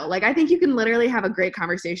 I don't know. Like, I think you can literally have a great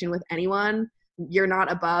conversation with anyone. You're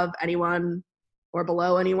not above anyone or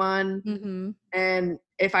below anyone. And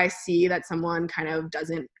if I see that someone kind of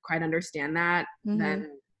doesn't quite understand that,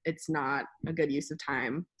 then it's not a good use of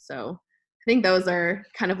time. So I think those are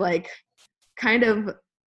kind of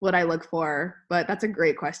what I look for, but that's a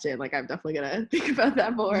great question. Like I'm definitely gonna think about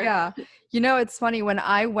that more. Yeah. It's funny when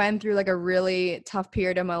I went through like a really tough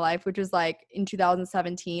period of my life, which was like in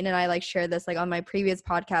 2017, and I like shared this like on my previous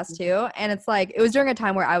podcast too. And it's like it was during a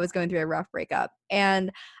time where I was going through a rough breakup.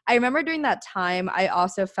 And I remember during that time, I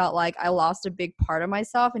also felt like I lost a big part of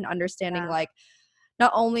myself in understanding Yeah. like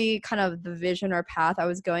not only kind of the vision or path I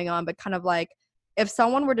was going on, but kind of like if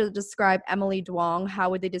someone were to describe Emily Duong, how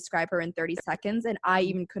would they describe her in 30 seconds? And I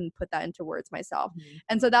even couldn't put that into words myself. Mm-hmm.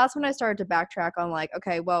 And so that's when I started to backtrack on like,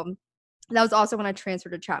 okay, well, that was also when I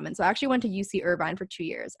transferred to Chapman. So I actually went to UC Irvine for 2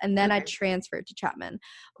 years and then I Okay. transferred to Chapman.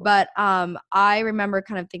 Cool. But I remember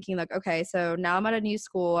kind of thinking like, okay, so now I'm at a new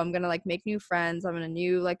school. I'm going to like make new friends. I'm in a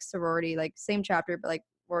new like sorority, like same chapter, but like,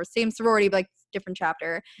 or same sorority, but like different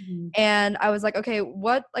chapter. Mm-hmm. And I was like, okay,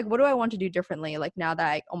 what do I want to do differently? Like now that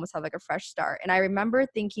I almost have like a fresh start. And I remember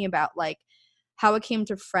thinking about like how it came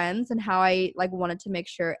to friends and how I like wanted to make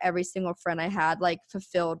sure every single friend I had like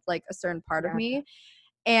fulfilled like a certain part of Yeah. me.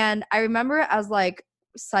 And I remember as like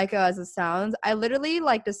psycho as it sounds, I literally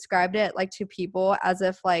like described it like to people as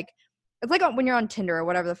if like it's like when you're on Tinder or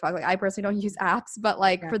whatever the fuck. Like I personally don't use apps, but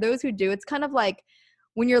like Yeah. for those who do, it's kind of like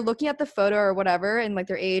when you're looking at the photo or whatever and like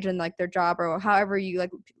their age and like their job or however you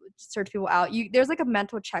like search people out, there's like a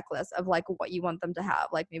mental checklist of like what you want them to have,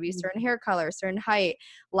 like maybe certain hair color, certain height,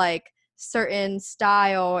 like certain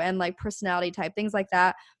style and like personality type, things like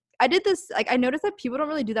that. I did this, like I noticed that people don't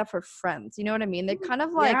really do that for friends. You know what I mean? They kind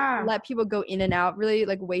of like Yeah. let people go in and out really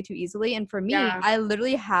like way too easily. And for me, Yeah. I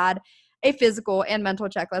literally had a physical and mental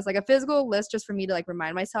checklist, like a physical list just for me to like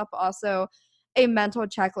remind myself, but also a mental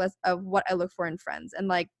checklist of what I look for in friends. And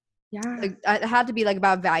like Yeah. it had to be like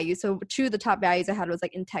about value. So two of the top values I had was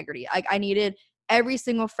like integrity. Like I needed every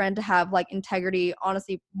single friend to have like integrity,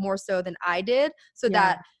 honestly, more so than I did, so Yeah.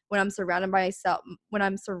 that when I'm surrounding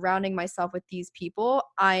myself with these people,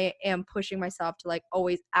 I am pushing myself to like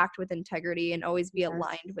always act with integrity and always be Yes.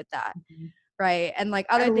 aligned with that. Mm-hmm. Right. And like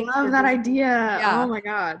I other things love for that business. idea. Yeah. Oh my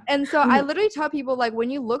God. And so I literally tell people like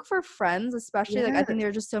when you look for friends, especially like I Yes. think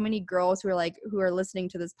there's just so many girls who are listening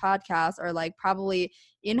to this podcast are like probably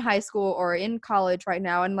in high school or in college right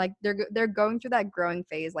now, and like they're going through that growing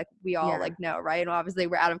phase, like we all Yeah. like know, right? And obviously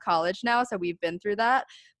we're out of college now, so we've been through that.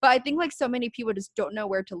 But I think like so many people just don't know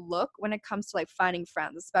where to look when it comes to like finding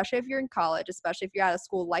friends, especially if you're in college, especially if you're at a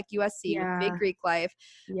school like USC with big Yeah. Greek life,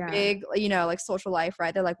 Yeah. big, like social life,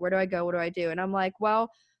 right? They're like, where do I go? What do I do? And I'm like,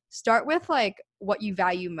 well, start with like what you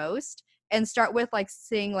value most and start with like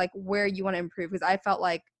seeing like where you want to improve, because I felt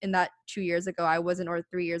like in that 2 years ago I wasn't, or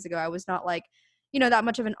 3 years ago I was not like that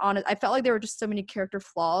much of an honest. I felt like there were just so many character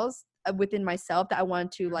flaws within myself that I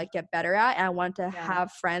wanted to like get better at, and I wanted to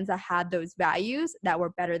have friends that had those values that were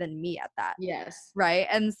better than me at that. Yes. Right.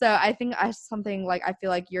 And so I think something like I feel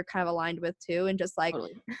like you're kind of aligned with too, and just like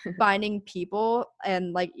Totally. finding people,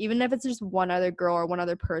 and like even if it's just one other girl or one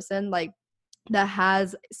other person like that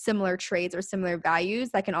has similar traits or similar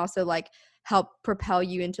values that can also like help propel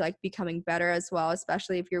you into like becoming better as well,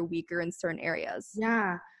 especially if you're weaker in certain areas.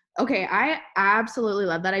 Yeah. Okay. I absolutely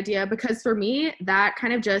love that idea, because for me, that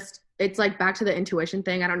kind of it's like back to the intuition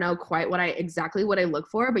thing. I don't know quite exactly what I look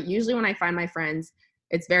for, but usually when I find my friends,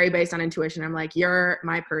 it's very based on intuition. I'm like, you're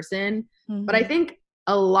my person. Mm-hmm. But I think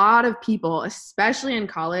a lot of people, especially in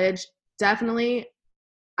college, definitely,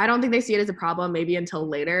 I don't think they see it as a problem maybe until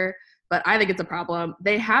later, but I think it's a problem.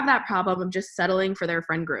 They have that problem of just settling for their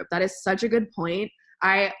friend group. That is such a good point.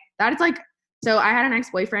 That is like, so I had an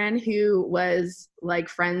ex-boyfriend who was like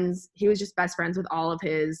friends. He was just best friends with all of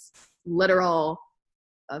his literal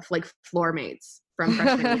like floor mates from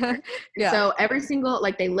freshman year. Yeah. So every single,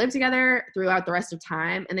 like they lived together throughout the rest of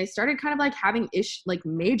time, and they started kind of like having like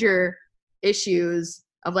major issues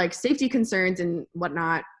of like safety concerns and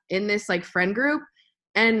whatnot in this like friend group.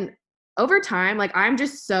 And over time, like I'm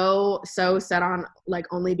just so set on like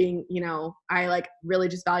only being, I like really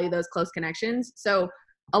just value those close connections. So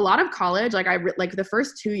a lot of college, like like the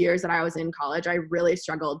first 2 years that I was in college, I really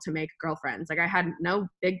struggled to make girlfriends. Like I had no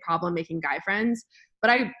big problem making guy friends,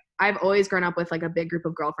 but I've always grown up with like a big group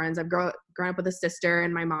of girlfriends. I've grown up with a sister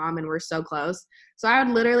and my mom, and we're so close. So I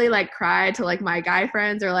would literally like cry to like my guy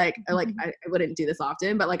friends, or like I wouldn't do this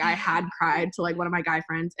often, but like I had cried to like one of my guy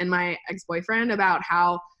friends and my ex-boyfriend about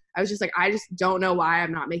how I was just like, I just don't know why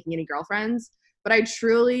I'm not making any girlfriends. But I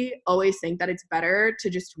truly always think that it's better to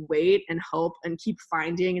just wait and hope and keep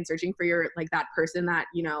finding and searching for your, like that person that,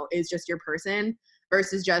 is just your person,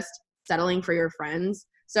 versus just settling for your friends.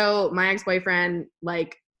 So my ex-boyfriend,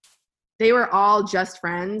 like they were all just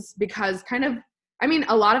friends because a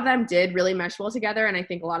lot of them did really mesh well together. And I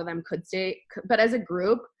think a lot of them could stay, but as a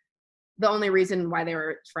group, the only reason why they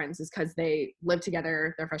were friends is because they lived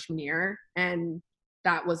together their freshman year, and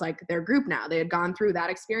that was like their group. Now they had gone through that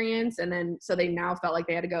experience, and then so they now felt like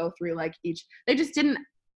they had to go through like each, they just didn't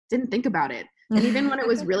think about it. And even when it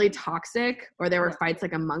was really toxic or there were fights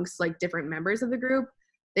like amongst like different members of the group,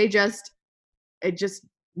 it just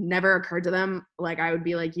never occurred to them. Like I would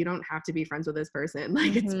be like, you don't have to be friends with this person.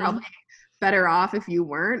 Like it's probably better off if you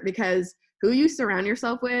weren't, because who you surround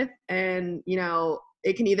yourself with, and you know,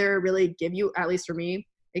 it can either really give you, at least for me,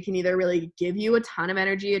 it can either really give you a ton of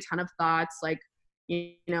energy, a ton of thoughts, like,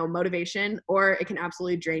 you know, motivation, or it can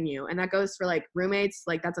absolutely drain you. And that goes for like roommates.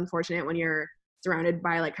 Like that's unfortunate when you're surrounded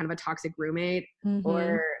by like kind of a toxic roommate,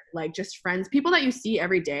 or like just friends, people that you see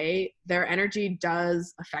every day, their energy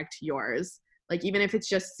does affect yours. Like even if it's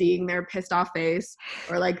just seeing their pissed off face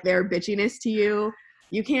or like their bitchiness to you,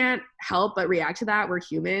 you can't help but react to that. We're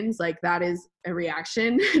humans. Like that is a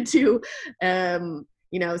reaction to,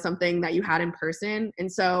 you know, something that you had in person.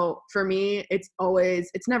 And so for me, it's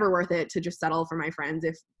never worth it to just settle for my friends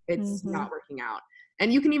if it's not working out.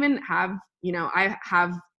 And you can even have, you know, I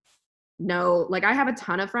have a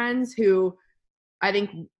ton of friends who I think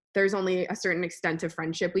there's only a certain extent of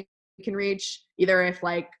friendship we can reach, either if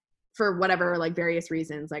like for whatever like various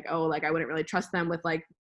reasons, like, oh, like I wouldn't really trust them with like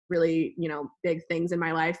really, you know, big things in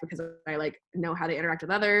my life because I like know how to interact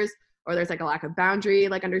with others, or there's like a lack of boundary,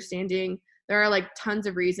 like understanding. There are like tons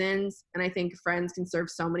of reasons. And I think friends can serve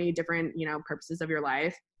so many different, you know, purposes of your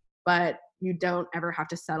life, but you don't ever have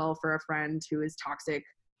to settle for a friend who is toxic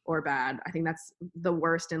or bad. I think that's the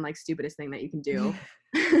worst and like stupidest thing that you can do.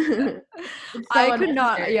 I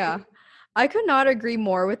could not agree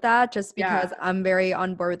more with that, just because I'm very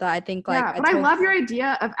on board with that. I think like I love your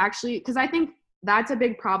idea of actually, because I think that's a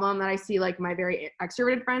big problem that I see like my very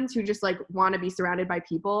extroverted friends who just like want to be surrounded by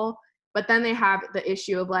people, but then they have the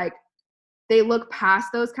issue of like they look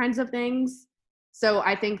past those kinds of things. So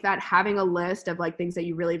I think that having a list of like things that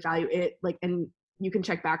you really value, it like, and you can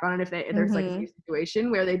check back on it if there's like a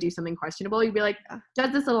situation where they do something questionable, you'd be like,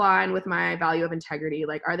 does this align with my value of integrity?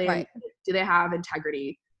 Like, do they have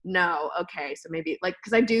integrity? No. Okay. So maybe like,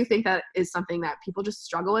 cause I do think that is something that people just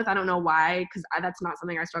struggle with. I don't know why, cause that's not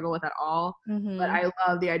something I struggle with at all, but I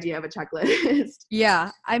love the idea of a checklist. Yeah.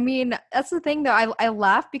 I mean, that's the thing though. I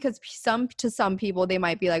laugh because to some people, they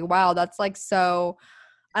might be like, wow, that's like, so,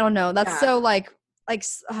 I don't know. That's so like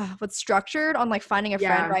what's structured on like finding a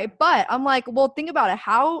friend, right? But I'm like, well, think about it.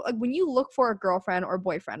 How, like, when you look for a girlfriend or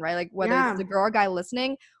boyfriend, right? Like whether it's a girl or guy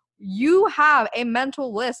listening, you have a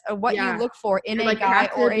mental list of what you look for in a guy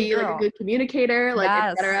or a girl. Like a good communicator, like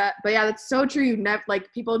etc. But yeah, that's so true. You never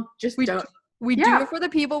like people just don't. We do it for the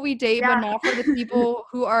people we date, but not for the people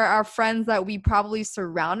who are our friends that we probably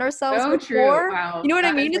surround ourselves with. Wow. You know what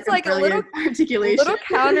I mean? It's like a little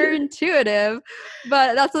counterintuitive,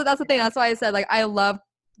 but that's the thing. That's why I said like I love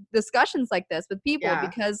discussions like this with people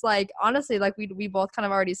because like honestly, like we both kind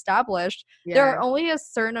of already established, there are only a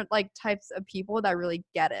certain like types of people that really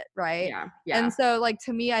get it, right? And so like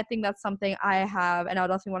to me, I think that's something I have, and I would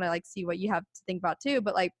definitely want to like see what you have to think about too.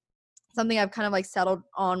 But like something I've kind of like settled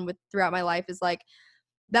on with throughout my life is like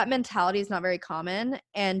that mentality is not very common,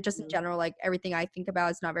 and just in general, like everything I think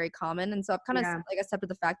about is not very common. And so I've kind of like accepted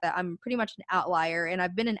the fact that I'm pretty much an outlier, and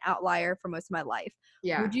I've been an outlier for most of my life.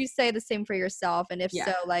 Would you say the same for yourself? And if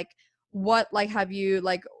so, like what like how have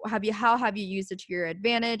you used it to your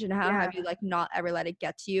advantage, and how have you like not ever let it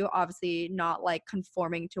get to you? Obviously not like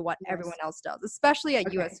conforming to what everyone else does, especially at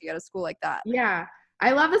USC, at a school like that.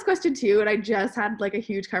 I love this question too, and I just had like a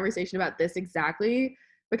huge conversation about this exactly,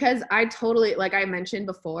 because I totally, like I mentioned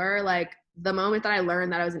before, like the moment that I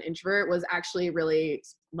learned that I was an introvert was actually really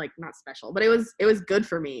like not special, but it was good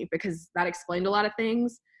for me because that explained a lot of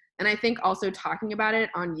things. And I think also talking about it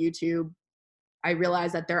on YouTube, I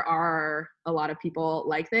realized that there are a lot of people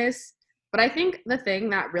like this. But I think the thing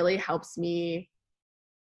that really helps me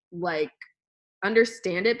like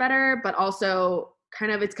understand it better, but also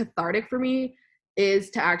kind of it's cathartic for me, is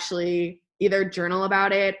to actually either journal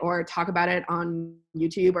about it or talk about it on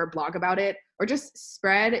YouTube or blog about it, or just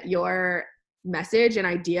spread your message and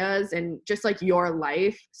ideas and just like your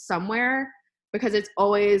life somewhere, because it's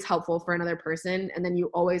always helpful for another person, and then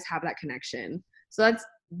you always have that connection. So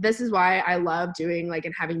this is why I love doing like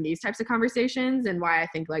and having these types of conversations, and why I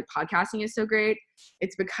think like podcasting is so great.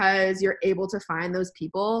 It's because you're able to find those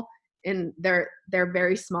people in their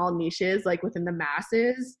very small niches, like within the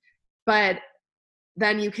masses, but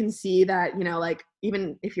then you can see that, you know, like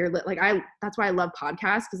even if you're like that's why I love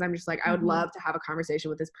podcasts, because I'm just like I would love to have a conversation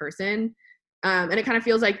with this person, and it kind of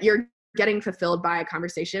feels like you're getting fulfilled by a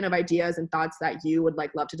conversation of ideas and thoughts that you would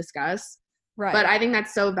like love to discuss. But Right. I think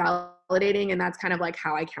that's so validating, and that's kind of like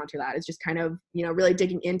how I counter that. It's just kind of, you know, really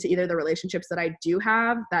digging into either the relationships that I do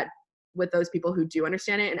have that with those people who do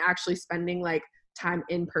understand it, and actually spending like time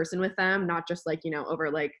in person with them, not just like, you know,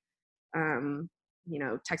 over like you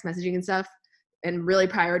know, text messaging and stuff, and really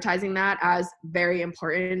prioritizing that as very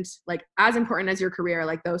important, like as important as your career.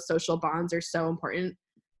 Like those social bonds are so important.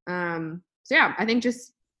 So yeah, I think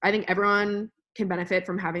everyone can benefit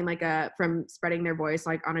from having like from spreading their voice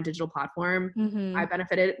like on a digital platform. Mm-hmm. I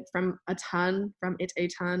benefited from it a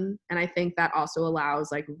ton. And I think that also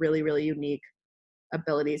allows like really, really unique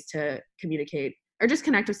abilities to communicate or just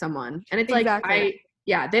connect with someone. And it's like, Exactly.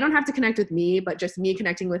 yeah, they don't have to connect with me, but just me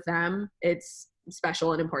connecting with them, it's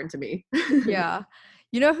special and important to me. Yeah.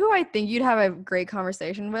 You know who I think you'd have a great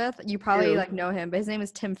conversation with? You probably Ew. like know him, but his name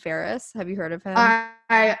is Tim Ferriss. Have you heard of him?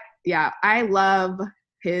 Yeah, I love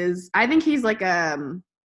I think he's like a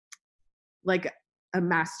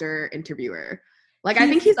master interviewer. Like I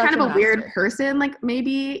think He's he's such kind a of a weird master. person. Like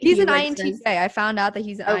maybe He's he an like says, INTJ. I found out that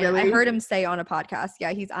he's an "Oh, I really?" heard him say on a podcast.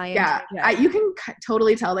 Yeah, he's Yeah, INTJ. you can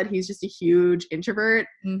totally tell that he's just a huge introvert.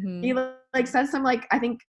 He Mm-hmm. like says some like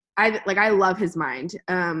I love his mind.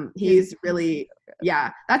 He's He's really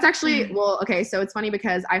yeah. That's actually so well okay. So it's funny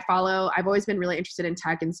because I've always been really interested in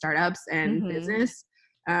tech and startups and mm-hmm. business.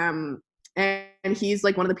 Um, and he's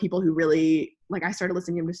like one of the people who really like I started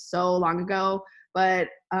listening to him so long ago, but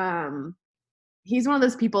he's one of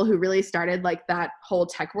those people who really started like that whole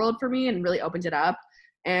tech world for me and really opened it up.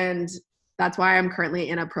 And that's why I'm currently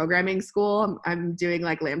in a programming school. I'm doing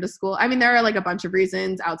like Lambda school. I mean, there are like a bunch of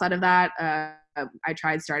reasons outside of that. I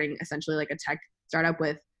tried starting essentially like a tech startup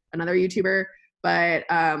with another YouTuber, but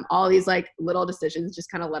all these like little decisions just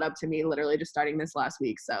kind of led up to me literally just starting this last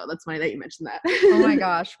week. So that's funny that you mentioned Oh my that.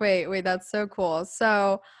 gosh. Wait, that's so cool.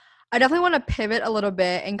 So I definitely want to pivot a little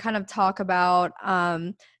bit and kind of talk about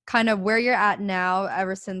kind of where you're at now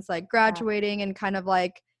ever since like graduating and kind of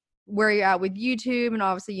like where you're at with YouTube. And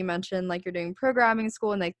obviously you mentioned like you're doing programming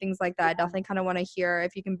school and like things like that. I definitely kind of want to hear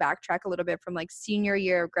if you can backtrack a little bit from like senior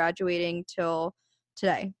year of graduating till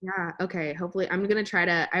today. Yeah. Okay. Hopefully I'm going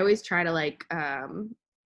to I always try to like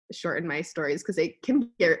shorten my stories because they can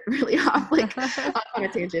get really off like off on a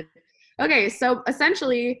tangent. Okay, so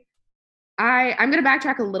essentially I'm going to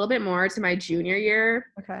backtrack a little bit more to my junior year.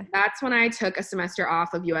 Okay. That's when I took a semester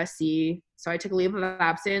off of USC. So I took a leave of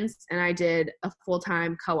absence and I did a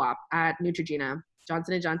full-time co-op at Neutrogena,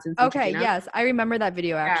 Johnson & Johnson's Okay, Neutrogena. yes, I remember that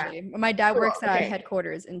video Yeah, actually. My dad cool. works at Okay.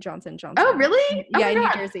 headquarters in Johnson Oh, Johnson. really? Oh Yeah, my in New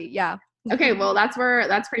God. Jersey. Yeah. Okay, well that's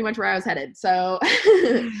pretty much where I was headed. So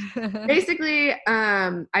basically,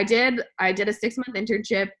 I did a 6-month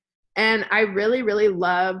internship and I really, really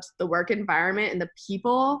loved the work environment and the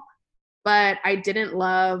people, but I didn't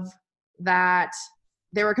love that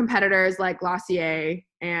there were competitors like Glossier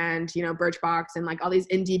and, you know, Birchbox and like all these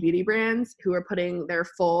indie beauty brands who were putting their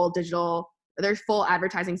full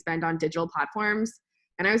advertising spend on digital platforms.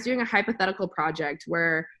 And I was doing a hypothetical project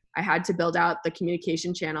where I had to build out the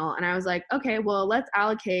communication channel. And I was like, okay, well, let's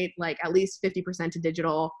allocate like at least 50% to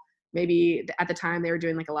digital. Maybe at the time they were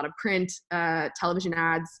doing like a lot of print, television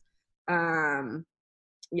ads. Um,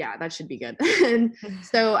 yeah, that should be good. And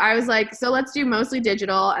so I was like, so let's do mostly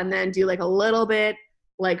digital and then do like a little bit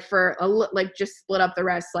like like just split up the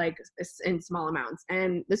rest like in small amounts.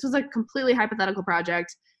 And this was a completely hypothetical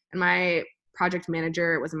project. And my project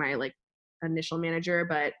manager was my like initial manager,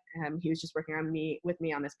 but he was just working with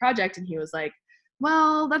me on this project. And he was like,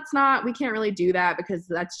 well, we can't really do that because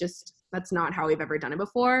that's not how we've ever done it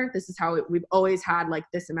before. This is how we've always had like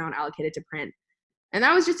this amount allocated to print. And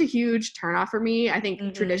that was just a huge turnoff for me. I think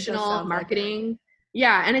That traditional sounds like it. marketing,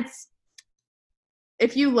 yeah, and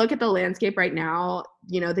if you look at the landscape right now,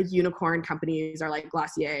 you know, the unicorn companies are like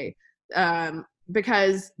Glossier,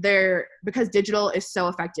 because digital is so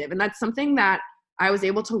effective. And that's something that I was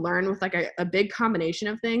able to learn with like a big combination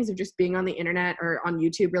of things of just being on the internet or on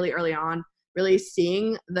YouTube really early on, really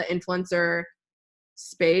seeing the influencer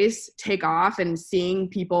space take off and seeing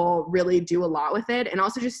people really do a lot with it, and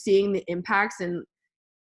also just seeing the impacts and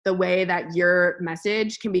the way that your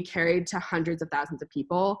message can be carried to hundreds of thousands of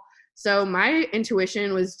people. So my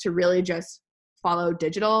intuition was to really just follow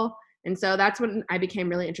digital. And so that's when I became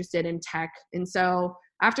really interested in tech. And so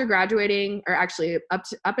after graduating, or actually up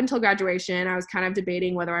until graduation, I was kind of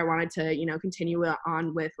debating whether I wanted to, you know, continue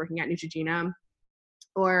on with working at Neutrogena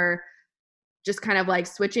or just kind of like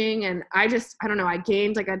switching. And I don't know, I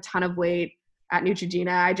gained like a ton of weight at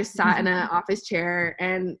Neutrogena. I just sat in an office chair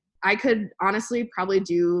and I could honestly probably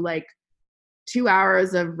do like 2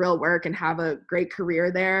 hours of real work and have a great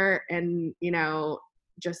career there and, you know,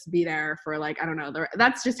 just be there for like, I don't know,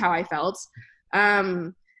 that's just how I felt.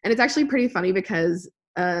 And it's actually pretty funny because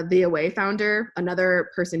the Away founder, another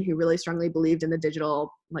person who really strongly believed in the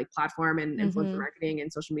digital like platform and influencer marketing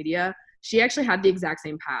and social media, she actually had the exact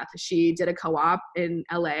same path. She did a co-op in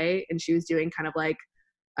LA and she was doing kind of like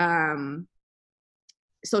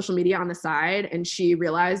social media on the side, and she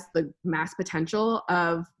realized the mass potential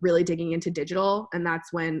of really digging into digital, and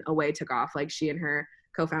that's when Away took off. Like she and her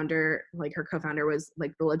co-founder, like her co-founder was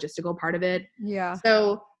like the logistical part of it. Yeah.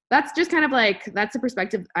 So that's just kind of like, that's the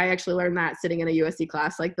perspective. I actually learned that sitting in a USC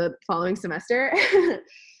class like the following semester.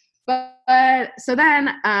 But so then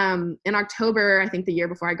in October, I think the year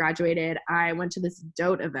before I graduated, I went to this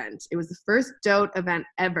DOTE event. It was the first DOTE event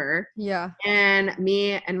ever. Yeah. And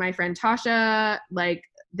me and my friend Tasha, like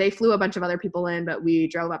they flew a bunch of other people in, but we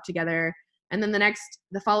drove up together. And then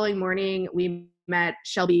the following morning, we met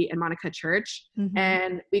Shelby and Monica Church,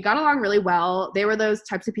 and we got along really well. They were those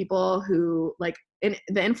types of people who, like, in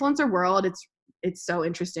the influencer world, it's so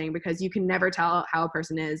interesting because you can never tell how a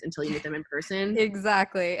person is until you meet them in person.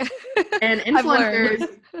 Exactly. And influencers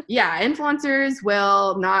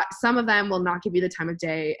will not, some of them will not give you the time of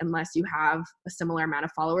day unless you have a similar amount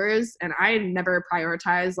of followers. And I never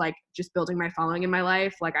prioritize like just building my following in my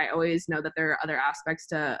life. Like I always know that there are other aspects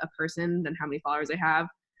to a person than how many followers they have.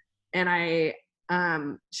 And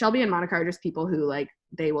Shelby and Monica are just people who like,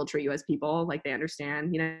 they will treat you as people, like they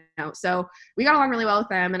understand, you know? So we got along really well with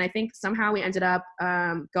them. And I think somehow we ended up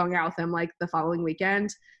going out with them like the following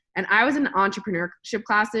weekend. And I was in entrepreneurship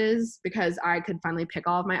classes because I could finally pick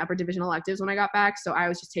all of my upper division electives when I got back. So I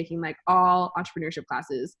was just taking like all entrepreneurship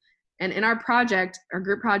classes. And in our project, our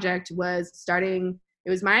group project was starting, it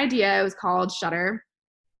was my idea. It was called Shutter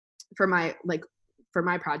for my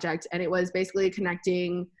project. And it was basically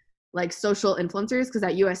connecting like social influencers, because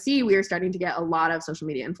at USC we were starting to get a lot of social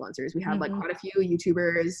media influencers. We had like quite a few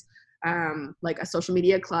YouTubers, like a social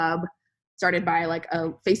media club started by like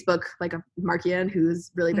a Facebook, like a Markian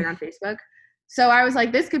who's really big on Facebook. So I was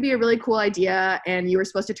like, this could be a really cool idea. And you were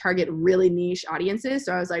supposed to target really niche audiences.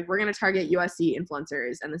 So I was like, we're going to target USC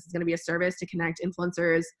influencers. And this is going to be a service to connect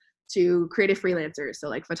influencers to creative freelancers. So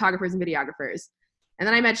like photographers and videographers. And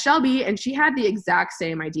then I met Shelby and she had the exact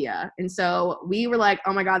same idea. And so we were like,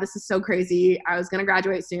 oh my God, this is so crazy. I was going to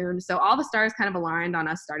graduate soon. So all the stars kind of aligned on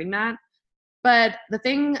us starting that. But the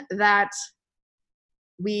thing that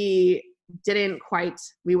we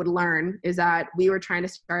would learn is that we were trying to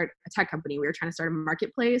start a tech company. We were trying to start a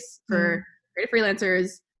marketplace for creative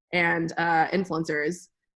freelancers and influencers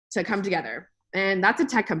to come together. And that's a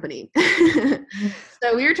tech company.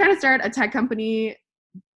 So we were trying to start a tech company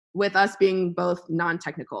with us being both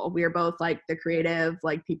non-technical. We are both like the creative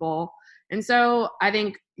like people. And so I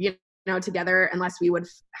think, you know, together, unless we would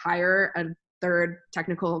hire a third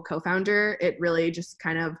technical co-founder, it really just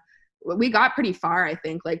kind of, we got pretty far, I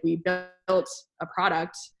think. Like we built a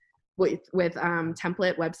product with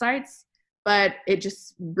template websites, but it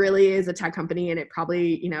just really is a tech company and it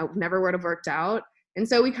probably, you know, never would have worked out. And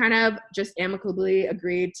so we kind of just amicably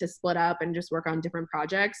agreed to split up and just work on different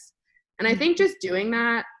projects. And I think just doing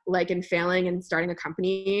that, like, and failing and starting a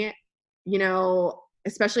company, you know,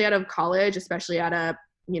 especially out of college, especially at a,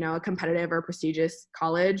 you know, a competitive or prestigious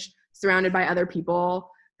college, surrounded by other people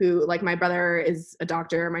who, like, my brother is a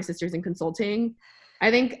doctor, my sister's in consulting.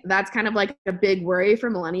 I think that's kind of like a big worry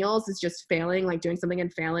for millennials, is just failing, like doing something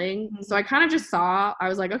and failing. So I kind of just I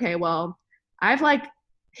was like, okay, well, I've like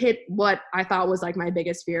hit what I thought was like my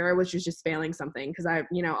biggest fear, which is just failing something. Cause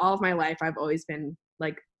you know, all of my life, I've always been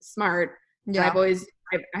like smart. Yeah.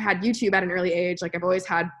 I had YouTube at an early age. Like I've always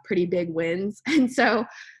had pretty big wins. And so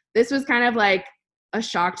this was kind of like a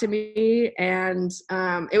shock to me. And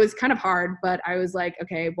it was kind of hard, but I was like,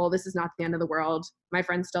 okay, well, this is not the end of the world. My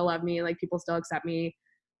friends still love me. Like people still accept me.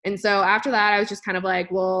 And so after that, I was just kind of like,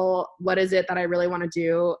 well, what is it that I really want to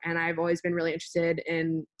do? And I've always been really interested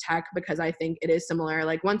in tech because I think it is similar.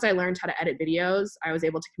 Like once I learned how to edit videos, I was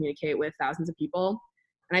able to communicate with thousands of people.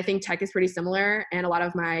 And I think tech is pretty similar. And a lot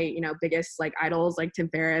of my, you know, biggest like idols like Tim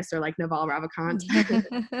Ferriss or like Naval Ravikant,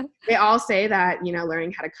 they all say that, you know,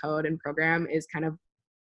 learning how to code and program is kind of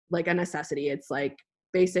like a necessity. It's like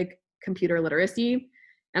basic computer literacy.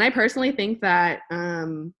 And I personally think that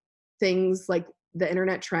things like the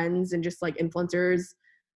internet trends and just like influencers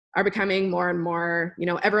are becoming more and more, you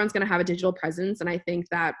know, everyone's going to have a digital presence. And I think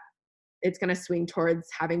that it's going to swing towards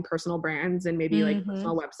having personal brands and maybe like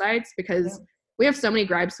personal websites, because we have so many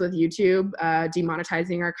gripes with YouTube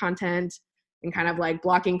demonetizing our content and kind of like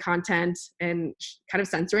blocking content and kind of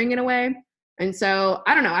censoring in a way. And so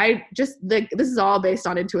I don't know, this is all based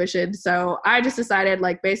on intuition. So I just decided,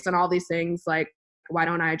 like, based on all these things, like, why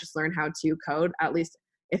don't I just learn how to code, at least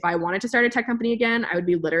if I wanted to start a tech company again, I would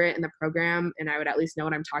be literate in the program and I would at least know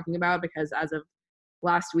what I'm talking about, because as of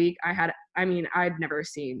last week, I'd never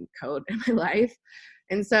seen code in my life.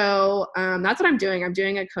 And so that's what I'm doing. I'm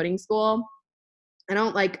doing a coding school. I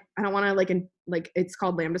don't want to it's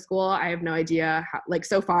called Lambda School. I have no idea how,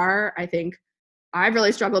 so far, I think I've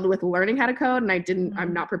really struggled with learning how to code, and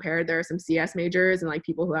I'm not prepared. There are some CS majors and like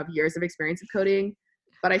people who have years of experience of coding,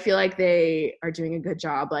 but I feel like they are doing a good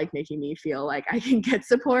job, like making me feel like I can get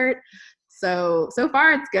support. So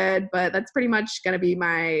far it's good, but that's pretty much going to be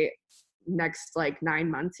my next like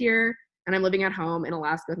 9 months here. And I'm living at home in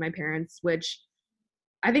Alaska with my parents, which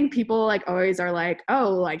I think people like always are like,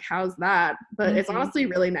 oh, like, how's that? But it's honestly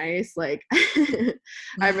really nice. Like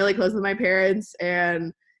I'm really close with my parents,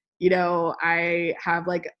 and, you know, I have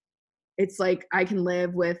like, it's like I can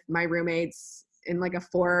live with my roommates in like a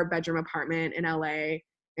 4-bedroom apartment in LA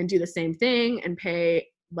and do the same thing and pay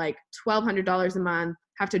like $1,200 a month,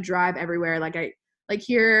 have to drive everywhere.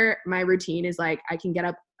 Here, my routine is like, I can get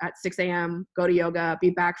up at 6 a.m., go to yoga,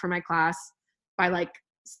 be back for my class by like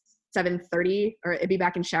 7:30, or it'd be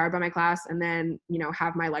back in shower by my class, and then, you know,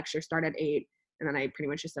 have my lecture start at 8, and then I pretty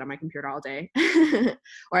much just sit on my computer all day.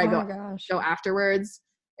 Or I go afterwards.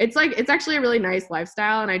 It's actually a really nice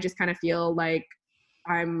lifestyle, and I just kind of feel like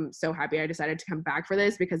I'm so happy I decided to come back for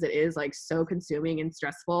this, because it is like so consuming and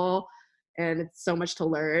stressful, and it's so much to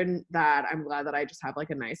learn, that I'm glad that I just have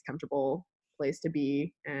like a nice, comfortable place to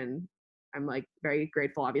be. And I'm like very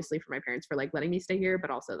grateful, obviously, for my parents for like letting me stay here, but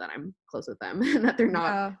also that I'm close with them and that they're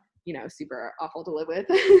not, you know, super awful to live with.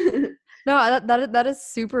 No, that is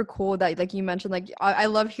super cool that, like you mentioned, like I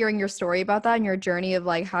love hearing your story about that and your journey of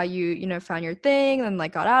like how you know, found your thing and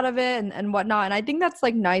like got out of it and whatnot. And I think that's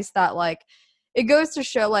like nice that like it goes to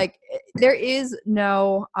show like there is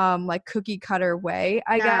no like cookie cutter way,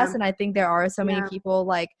 I guess. And I think there are so many people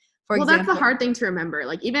like, for example, that's the hard thing to remember.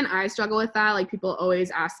 Like even I struggle with that. Like people always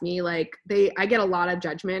ask me, like I get a lot of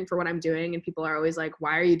judgment for what I'm doing, and people are always like,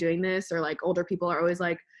 why are you doing this? Or like older people are always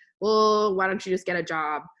like, well, why don't you just get a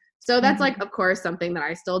job? So that's like, of course, something that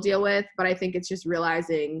I still deal with, but I think it's just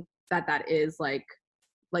realizing that that is like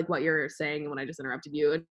what you're saying when I just interrupted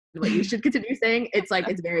you and what you should continue saying. It's like,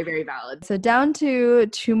 it's very, very valid. So down to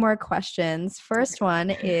 2 more questions. First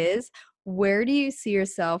one is, where do you see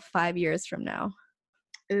yourself 5 years from now?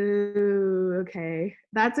 Ooh, okay.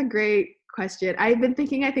 That's a great question. I've been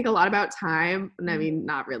thinking, I think a lot about time. And I mean,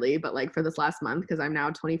 not really, but like for this last month, because I'm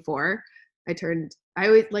now 24. I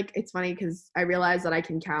always like, it's funny because I realized that I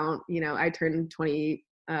can count, you know, I turned 20,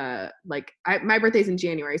 my birthday's in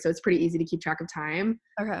January, so it's pretty easy to keep track of time.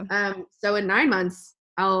 Okay. So in 9 months,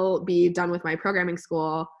 I'll be done with my programming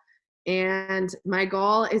school. And my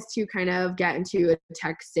goal is to kind of get into a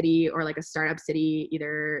tech city or like a startup city,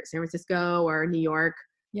 either San Francisco or New York.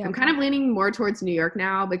 Yeah. I'm kind of leaning more towards New York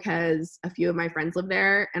now because a few of my friends live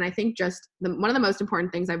there. And I think just one of the most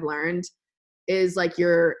important things I've learned is like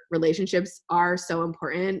your relationships are so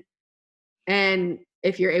important. And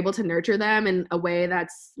if you're able to nurture them in a way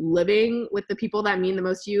that's living with the people that mean the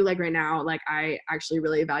most to you, like right now, like I actually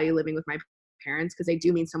really value living with my parents because they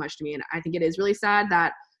do mean so much to me. And I think it is really sad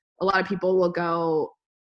that a lot of people will go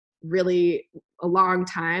really a long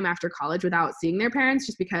time after college without seeing their parents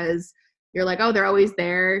just because you're like, oh, they're always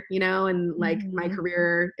there, you know, and like my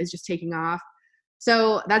career is just taking off.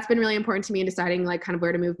 So that's been really important to me in deciding like kind of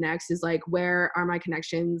where to move next is like, where are my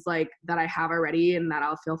connections like that I have already and that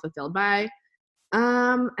I'll feel fulfilled by.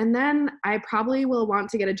 And then I probably will want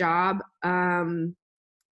to get a job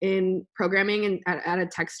in programming and at a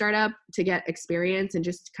tech startup to get experience and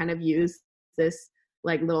just kind of use this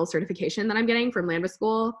like little certification that I'm getting from Lambda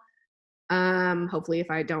School. Hopefully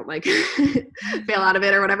if I don't like fail out of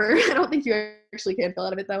it or whatever. I don't think you actually can fail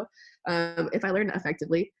out of it though. If I learn it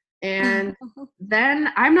effectively. And then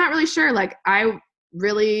I'm not really sure. Like I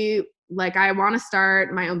really I want to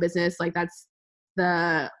start my own business. Like that's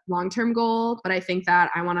the long-term goal. But I think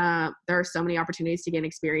that there are so many opportunities to gain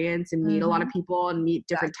experience and meet a lot of people and meet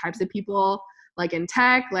different types of people, like in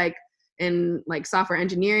tech, like in like software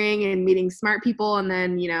engineering and meeting smart people. And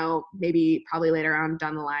then, you know, maybe probably later on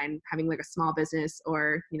down the line, having like a small business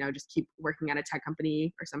or, you know, just keep working at a tech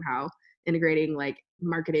company or somehow integrating like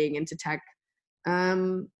marketing into tech.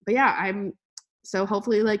 But yeah, I'm so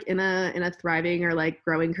hopefully like in a thriving or like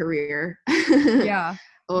growing career. Yeah.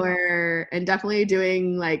 And definitely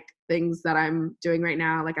doing like things that I'm doing right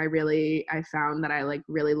now. Like I found that I like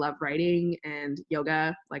really love writing and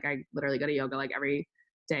yoga. Like I literally go to yoga like every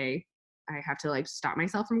day. I have to like stop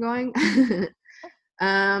myself from going.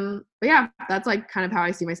 But yeah, that's like kind of how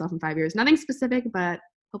I see myself in 5 years. Nothing specific, but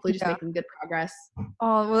hopefully just Yeah. making good progress.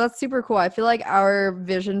 Oh, well, that's super cool. I feel like our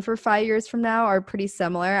vision for 5 years from now are pretty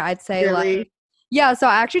similar. I'd say like, Really? yeah, so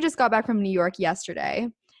I actually just got back from New York yesterday.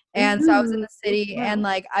 And so I was in Ooh, the city and wow.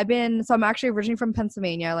 like so I'm actually originally from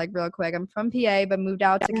Pennsylvania, like real quick. I'm from PA, but moved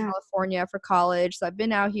out to Yeah. California for college. So I've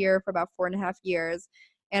been out here for about 4.5 years.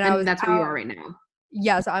 And I And was that's where you out, are right now.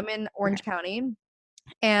 yes, I'm in Okay. Orange County.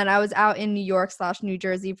 And I was out in New York / New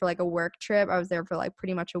Jersey for like a work trip. I was there for like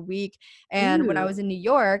pretty much a week. And when I Ooh. was in New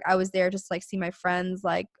York, I was there just like see my friends,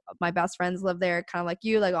 like my best friends live there, kind of like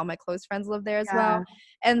you, like all my close friends live there as well.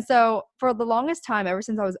 Yeah. And so for the longest time, ever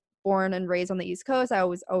since I was born and raised on the East Coast, I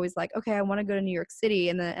was always like, okay, I want to go to New York City.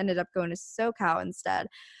 And then ended up going to SoCal instead.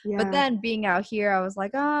 But Yeah. then being out here, I was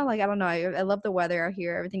like, oh, like, I don't know. I love the weather out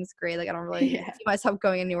here. Everything's great. Like, I don't really Yeah. see myself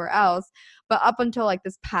going anywhere else. But up until like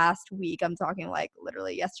this past week, I'm talking like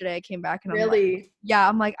literally yesterday, I came back and I'm like, Really? yeah,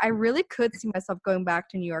 I'm like, I really could see myself going back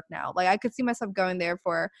to New York now. Like, I could see myself going there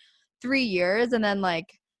for 3 years and then like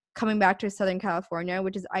coming back to Southern California,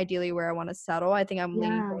 which is ideally where I want to settle. I think I'm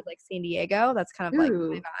leaning Yeah. towards like San Diego. That's kind of like Ooh.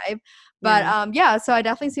 my vibe. But Yeah. yeah, so I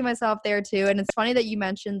definitely see myself there too. And it's funny that you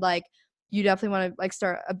mentioned like you definitely want to like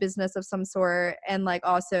start a business of some sort and like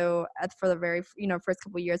also for the very first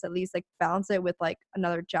couple of years at least like balance it with like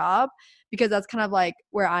another job, because that's kind of like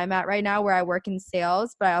where I'm at right now, where I work in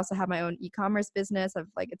sales, but I also have my own e-commerce business of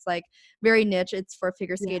like, it's like very niche. It's for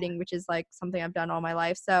figure Yeah. skating, which is like something I've done all my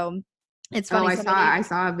life. So it's Oh, funny, I so saw many I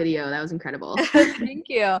saw a video. That was incredible. thank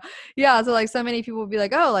you. Yeah, so like so many people will be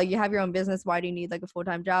like, "Oh, like you have your own business, why do you need like a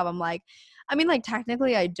full-time job?" I'm like, I mean, like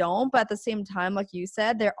technically I don't, but at the same time, like you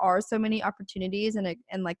said, there are so many opportunities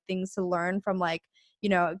and like things to learn from like,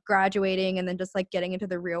 graduating and then just like getting into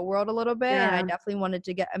the real world a little bit. And I Yeah. definitely wanted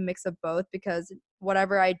to get a mix of both, because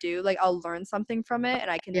whatever I do, like I'll learn something from it and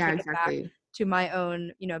I can Yeah, take it back exactly. to my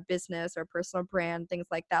own, business or personal brand, things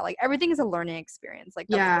like that. Like everything is a learning experience. Like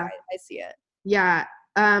that's the way Yeah. I see it. Yeah.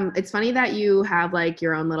 It's funny that you have like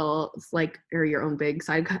your own little like or your own big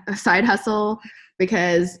side hustle,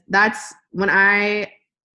 because that's when I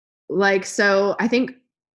like, so I think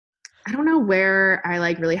I don't know where I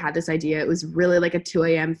like really had this idea. It was really like a 2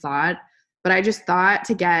 a.m. thought, but I just thought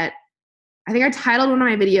to get, I think I titled one of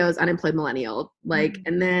my videos Unemployed Millennial, like, Mhm.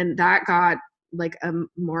 and then that got like a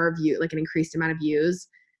more view, like an increased amount of views.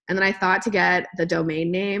 And then I thought to get the domain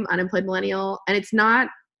name Unemployed Millennial. And it's not,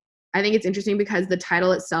 I think it's interesting because the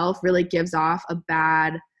title itself really gives off a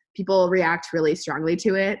bad, people react really strongly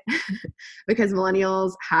to it because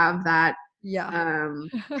millennials have that Yeah.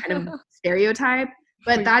 kind of stereotype.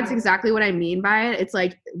 But We that's do. exactly what I mean by it. It's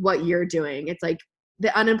like what you're doing. It's like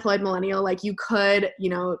the unemployed millennial, like you could,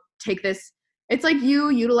 take this, it's like you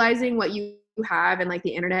utilizing what you have and like the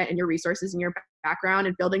internet and your resources and your background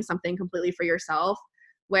and building something completely for yourself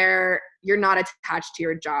where you're not attached to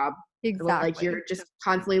your job, like Exactly. you're just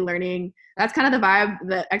constantly learning. That's kind of the vibe,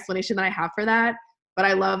 the explanation that I have for that. But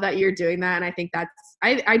I love that you're doing that. And I think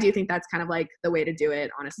I do think that's kind of like the way to do it,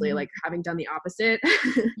 honestly, Mhm. like having done the opposite.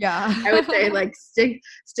 Yeah. I would say like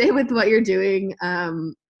stay with what you're doing.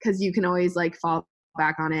 Cause you can always like fall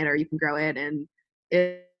back on it or you can grow it and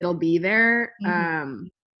it'll be there. Mhm.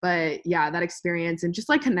 But yeah, that experience and just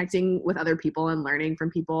like connecting with other people and learning from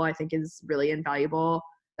people, I think is really invaluable,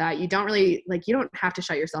 that you don't really like, you don't have to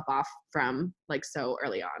shut yourself off from like so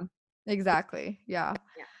early on. Exactly. Yeah.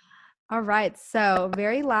 Yeah. All right. So,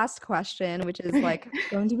 very last question, which is like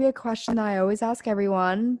going to be a question that I always ask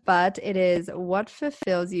everyone, but it is, what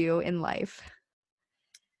fulfills you in life?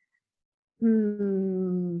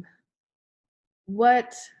 Hmm.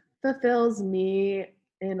 What fulfills me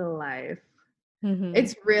in life? Mhm.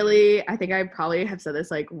 It's really, I think I probably have said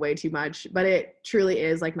this like way too much, but it truly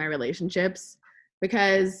is like my relationships,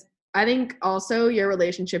 because I think also your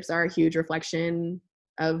relationships are a huge reflection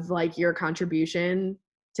of like your contribution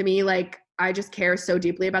to me. Like I just care so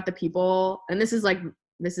deeply about the people, and this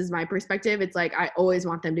is my perspective. It's like I always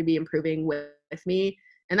want them to be improving with me.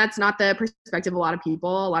 And that's not the perspective of a lot of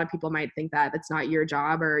people. A lot of people might think that that's not your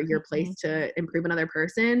job or your Mhm. place to improve another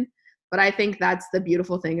person. But I think that's the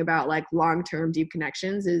beautiful thing about like long-term deep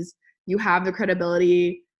connections is you have the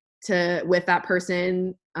credibility to with that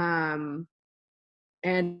person, and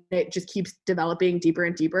it just keeps developing deeper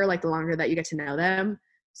and deeper like the longer that you get to know them.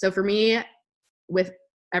 So for me, with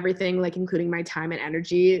everything, like including my time and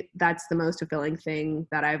energy, that's the most fulfilling thing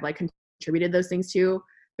that I've like contributed those things to,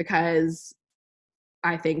 because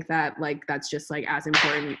I think that like that's just like as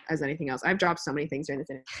important as anything else. I've dropped so many things during this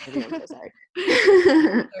interview. I'm so sorry.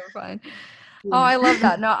 You're fine. Oh, Yeah. I love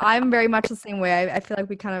that. No, I'm very much the same way. I feel like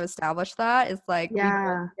we kind of established that. It's like we both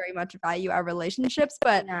Yeah. very much value our relationships,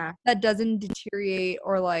 but Yeah. that doesn't deteriorate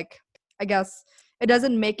or like, I guess it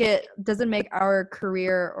doesn't make our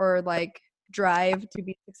career or like drive to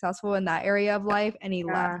be successful in that area of life any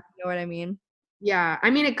less. You know what I mean? Yeah. I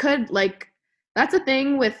mean, it could, like, that's the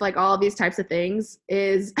thing with like all of these types of things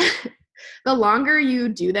is the longer you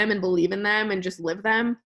do them and believe in them and just live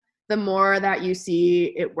them, the more that you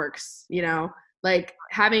see it works, you know? Like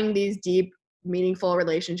having these deep, meaningful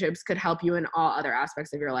relationships could help you in all other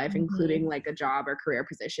aspects of your life, including like a job or career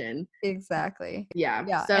position. Exactly. Yeah.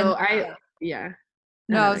 Yeah. So yeah.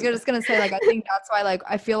 No, I was just gonna say, like, I think that's why, like,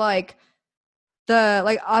 I feel like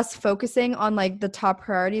us focusing on like the top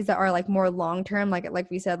priorities that are like more long term,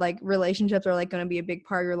 like we said, like relationships are like going to be a big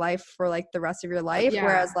part of your life for like the rest of your life. Yeah.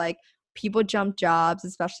 Whereas like people jump jobs,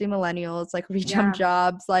 especially millennials, like we jump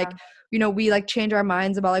jobs, like you know, we like change our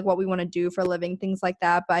minds about like what we want to do for a living, things like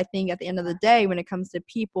that. But I think at the end of the day, when it comes to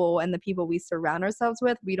people and the people we surround ourselves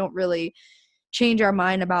with, we don't really change our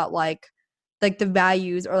mind about like the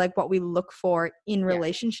values or like what we look for in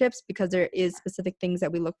relationships, because there is specific things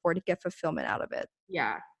that we look for to get fulfillment out of it.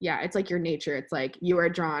 Yeah. It's like your nature. It's like you are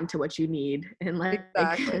drawn to what you need, and like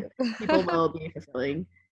Exactly. people will be fulfilling.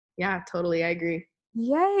 Yeah, totally. I agree.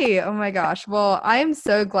 Yay. Oh my gosh. Well, I am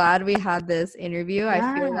so glad we had this interview.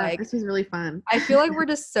 I feel like this was really fun. I feel like we're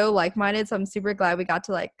just so like-minded, so I'm super glad we got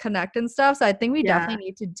to like connect and stuff. So I think we definitely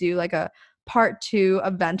need to do like a part 2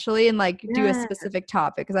 eventually and like do a specific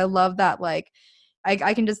topic, because I love that like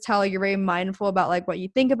I can just tell you're very mindful about like what you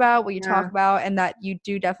think about, what you talk about, and that you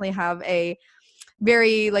do definitely have a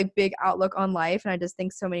very like big outlook on life. And I just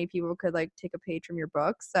think so many people could like take a page from your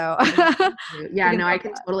book. So yeah, no, I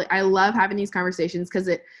can totally, I love having these conversations because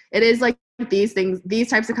it is like these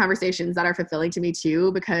types of conversations that are fulfilling to me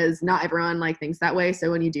too, because not everyone like thinks that way.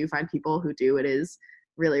 So when you do find people who do, it is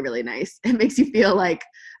really, really nice. It makes you feel like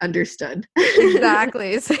understood.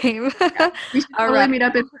 Exactly. Same. We should totally meet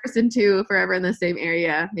up in person too, forever in the same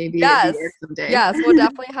area. Maybe someday. Yes, we'll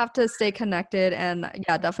definitely have to stay connected, and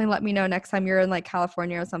definitely let me know next time you're in like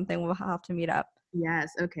California or something. We'll have to meet up.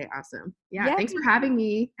 Yes. Okay. Awesome. Yeah. Thanks for having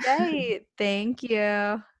me. Yay. Thank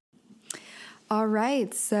you. All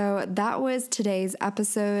right, so that was today's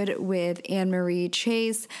episode with Anne-Marie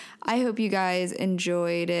Chase. I hope you guys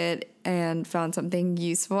enjoyed it and found something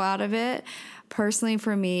useful out of it. Personally,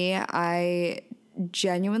 for me, I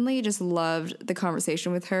genuinely just loved the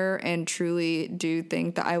conversation with her and truly do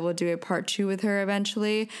think that I will do a part 2 with her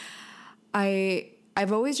eventually.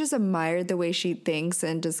 I've always just admired the way she thinks,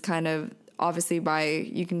 and just kind of, obviously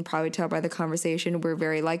you can probably tell by the conversation, we're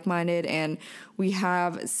very like-minded and we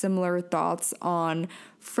have similar thoughts on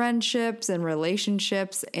friendships and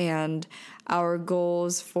relationships and our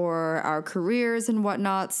goals for our careers and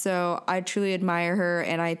whatnot. So I truly admire her,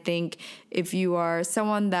 and I think if you are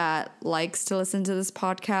someone that likes to listen to this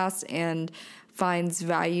podcast and finds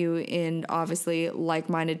value in obviously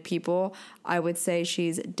like-minded people, I would say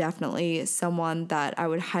she's definitely someone that I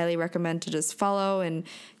would highly recommend to just follow and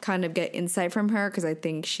kind of get insight from her, because I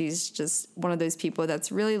think she's just one of those people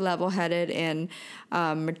that's really level-headed and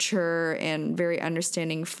mature and very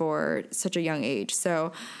understanding for such a young age.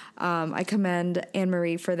 So I commend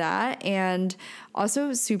Anne-Marie for that. And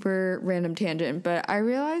also, super random tangent, but I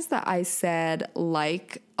realized that I said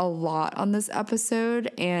like a lot on this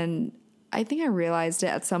episode, and I think I realized it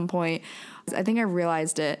at some point.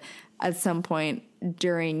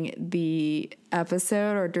 During the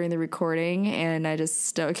episode or during the recording, and I just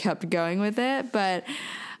still kept going with it. But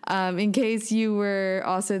in case you were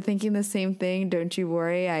also thinking the same thing, don't you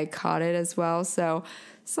worry, I caught it as well. So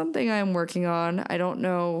something I'm working on. I don't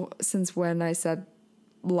know since when I said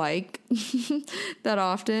like that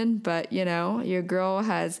often, but you know, your girl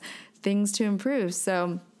has things to improve.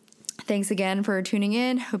 So thanks again for tuning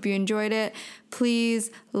in. Hope you enjoyed it. Please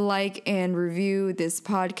like and review this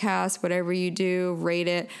podcast, whatever you do, rate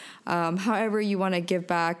it, however you want to give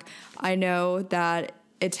back. I know that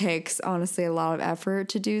it takes, honestly, a lot of effort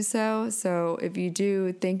to do so. So if you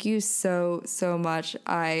do, thank you so, so much.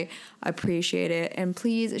 I appreciate it. And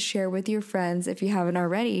please share with your friends if you haven't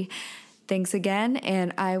already. Thanks again,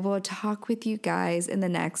 and I will talk with you guys in the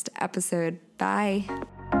next episode. Bye.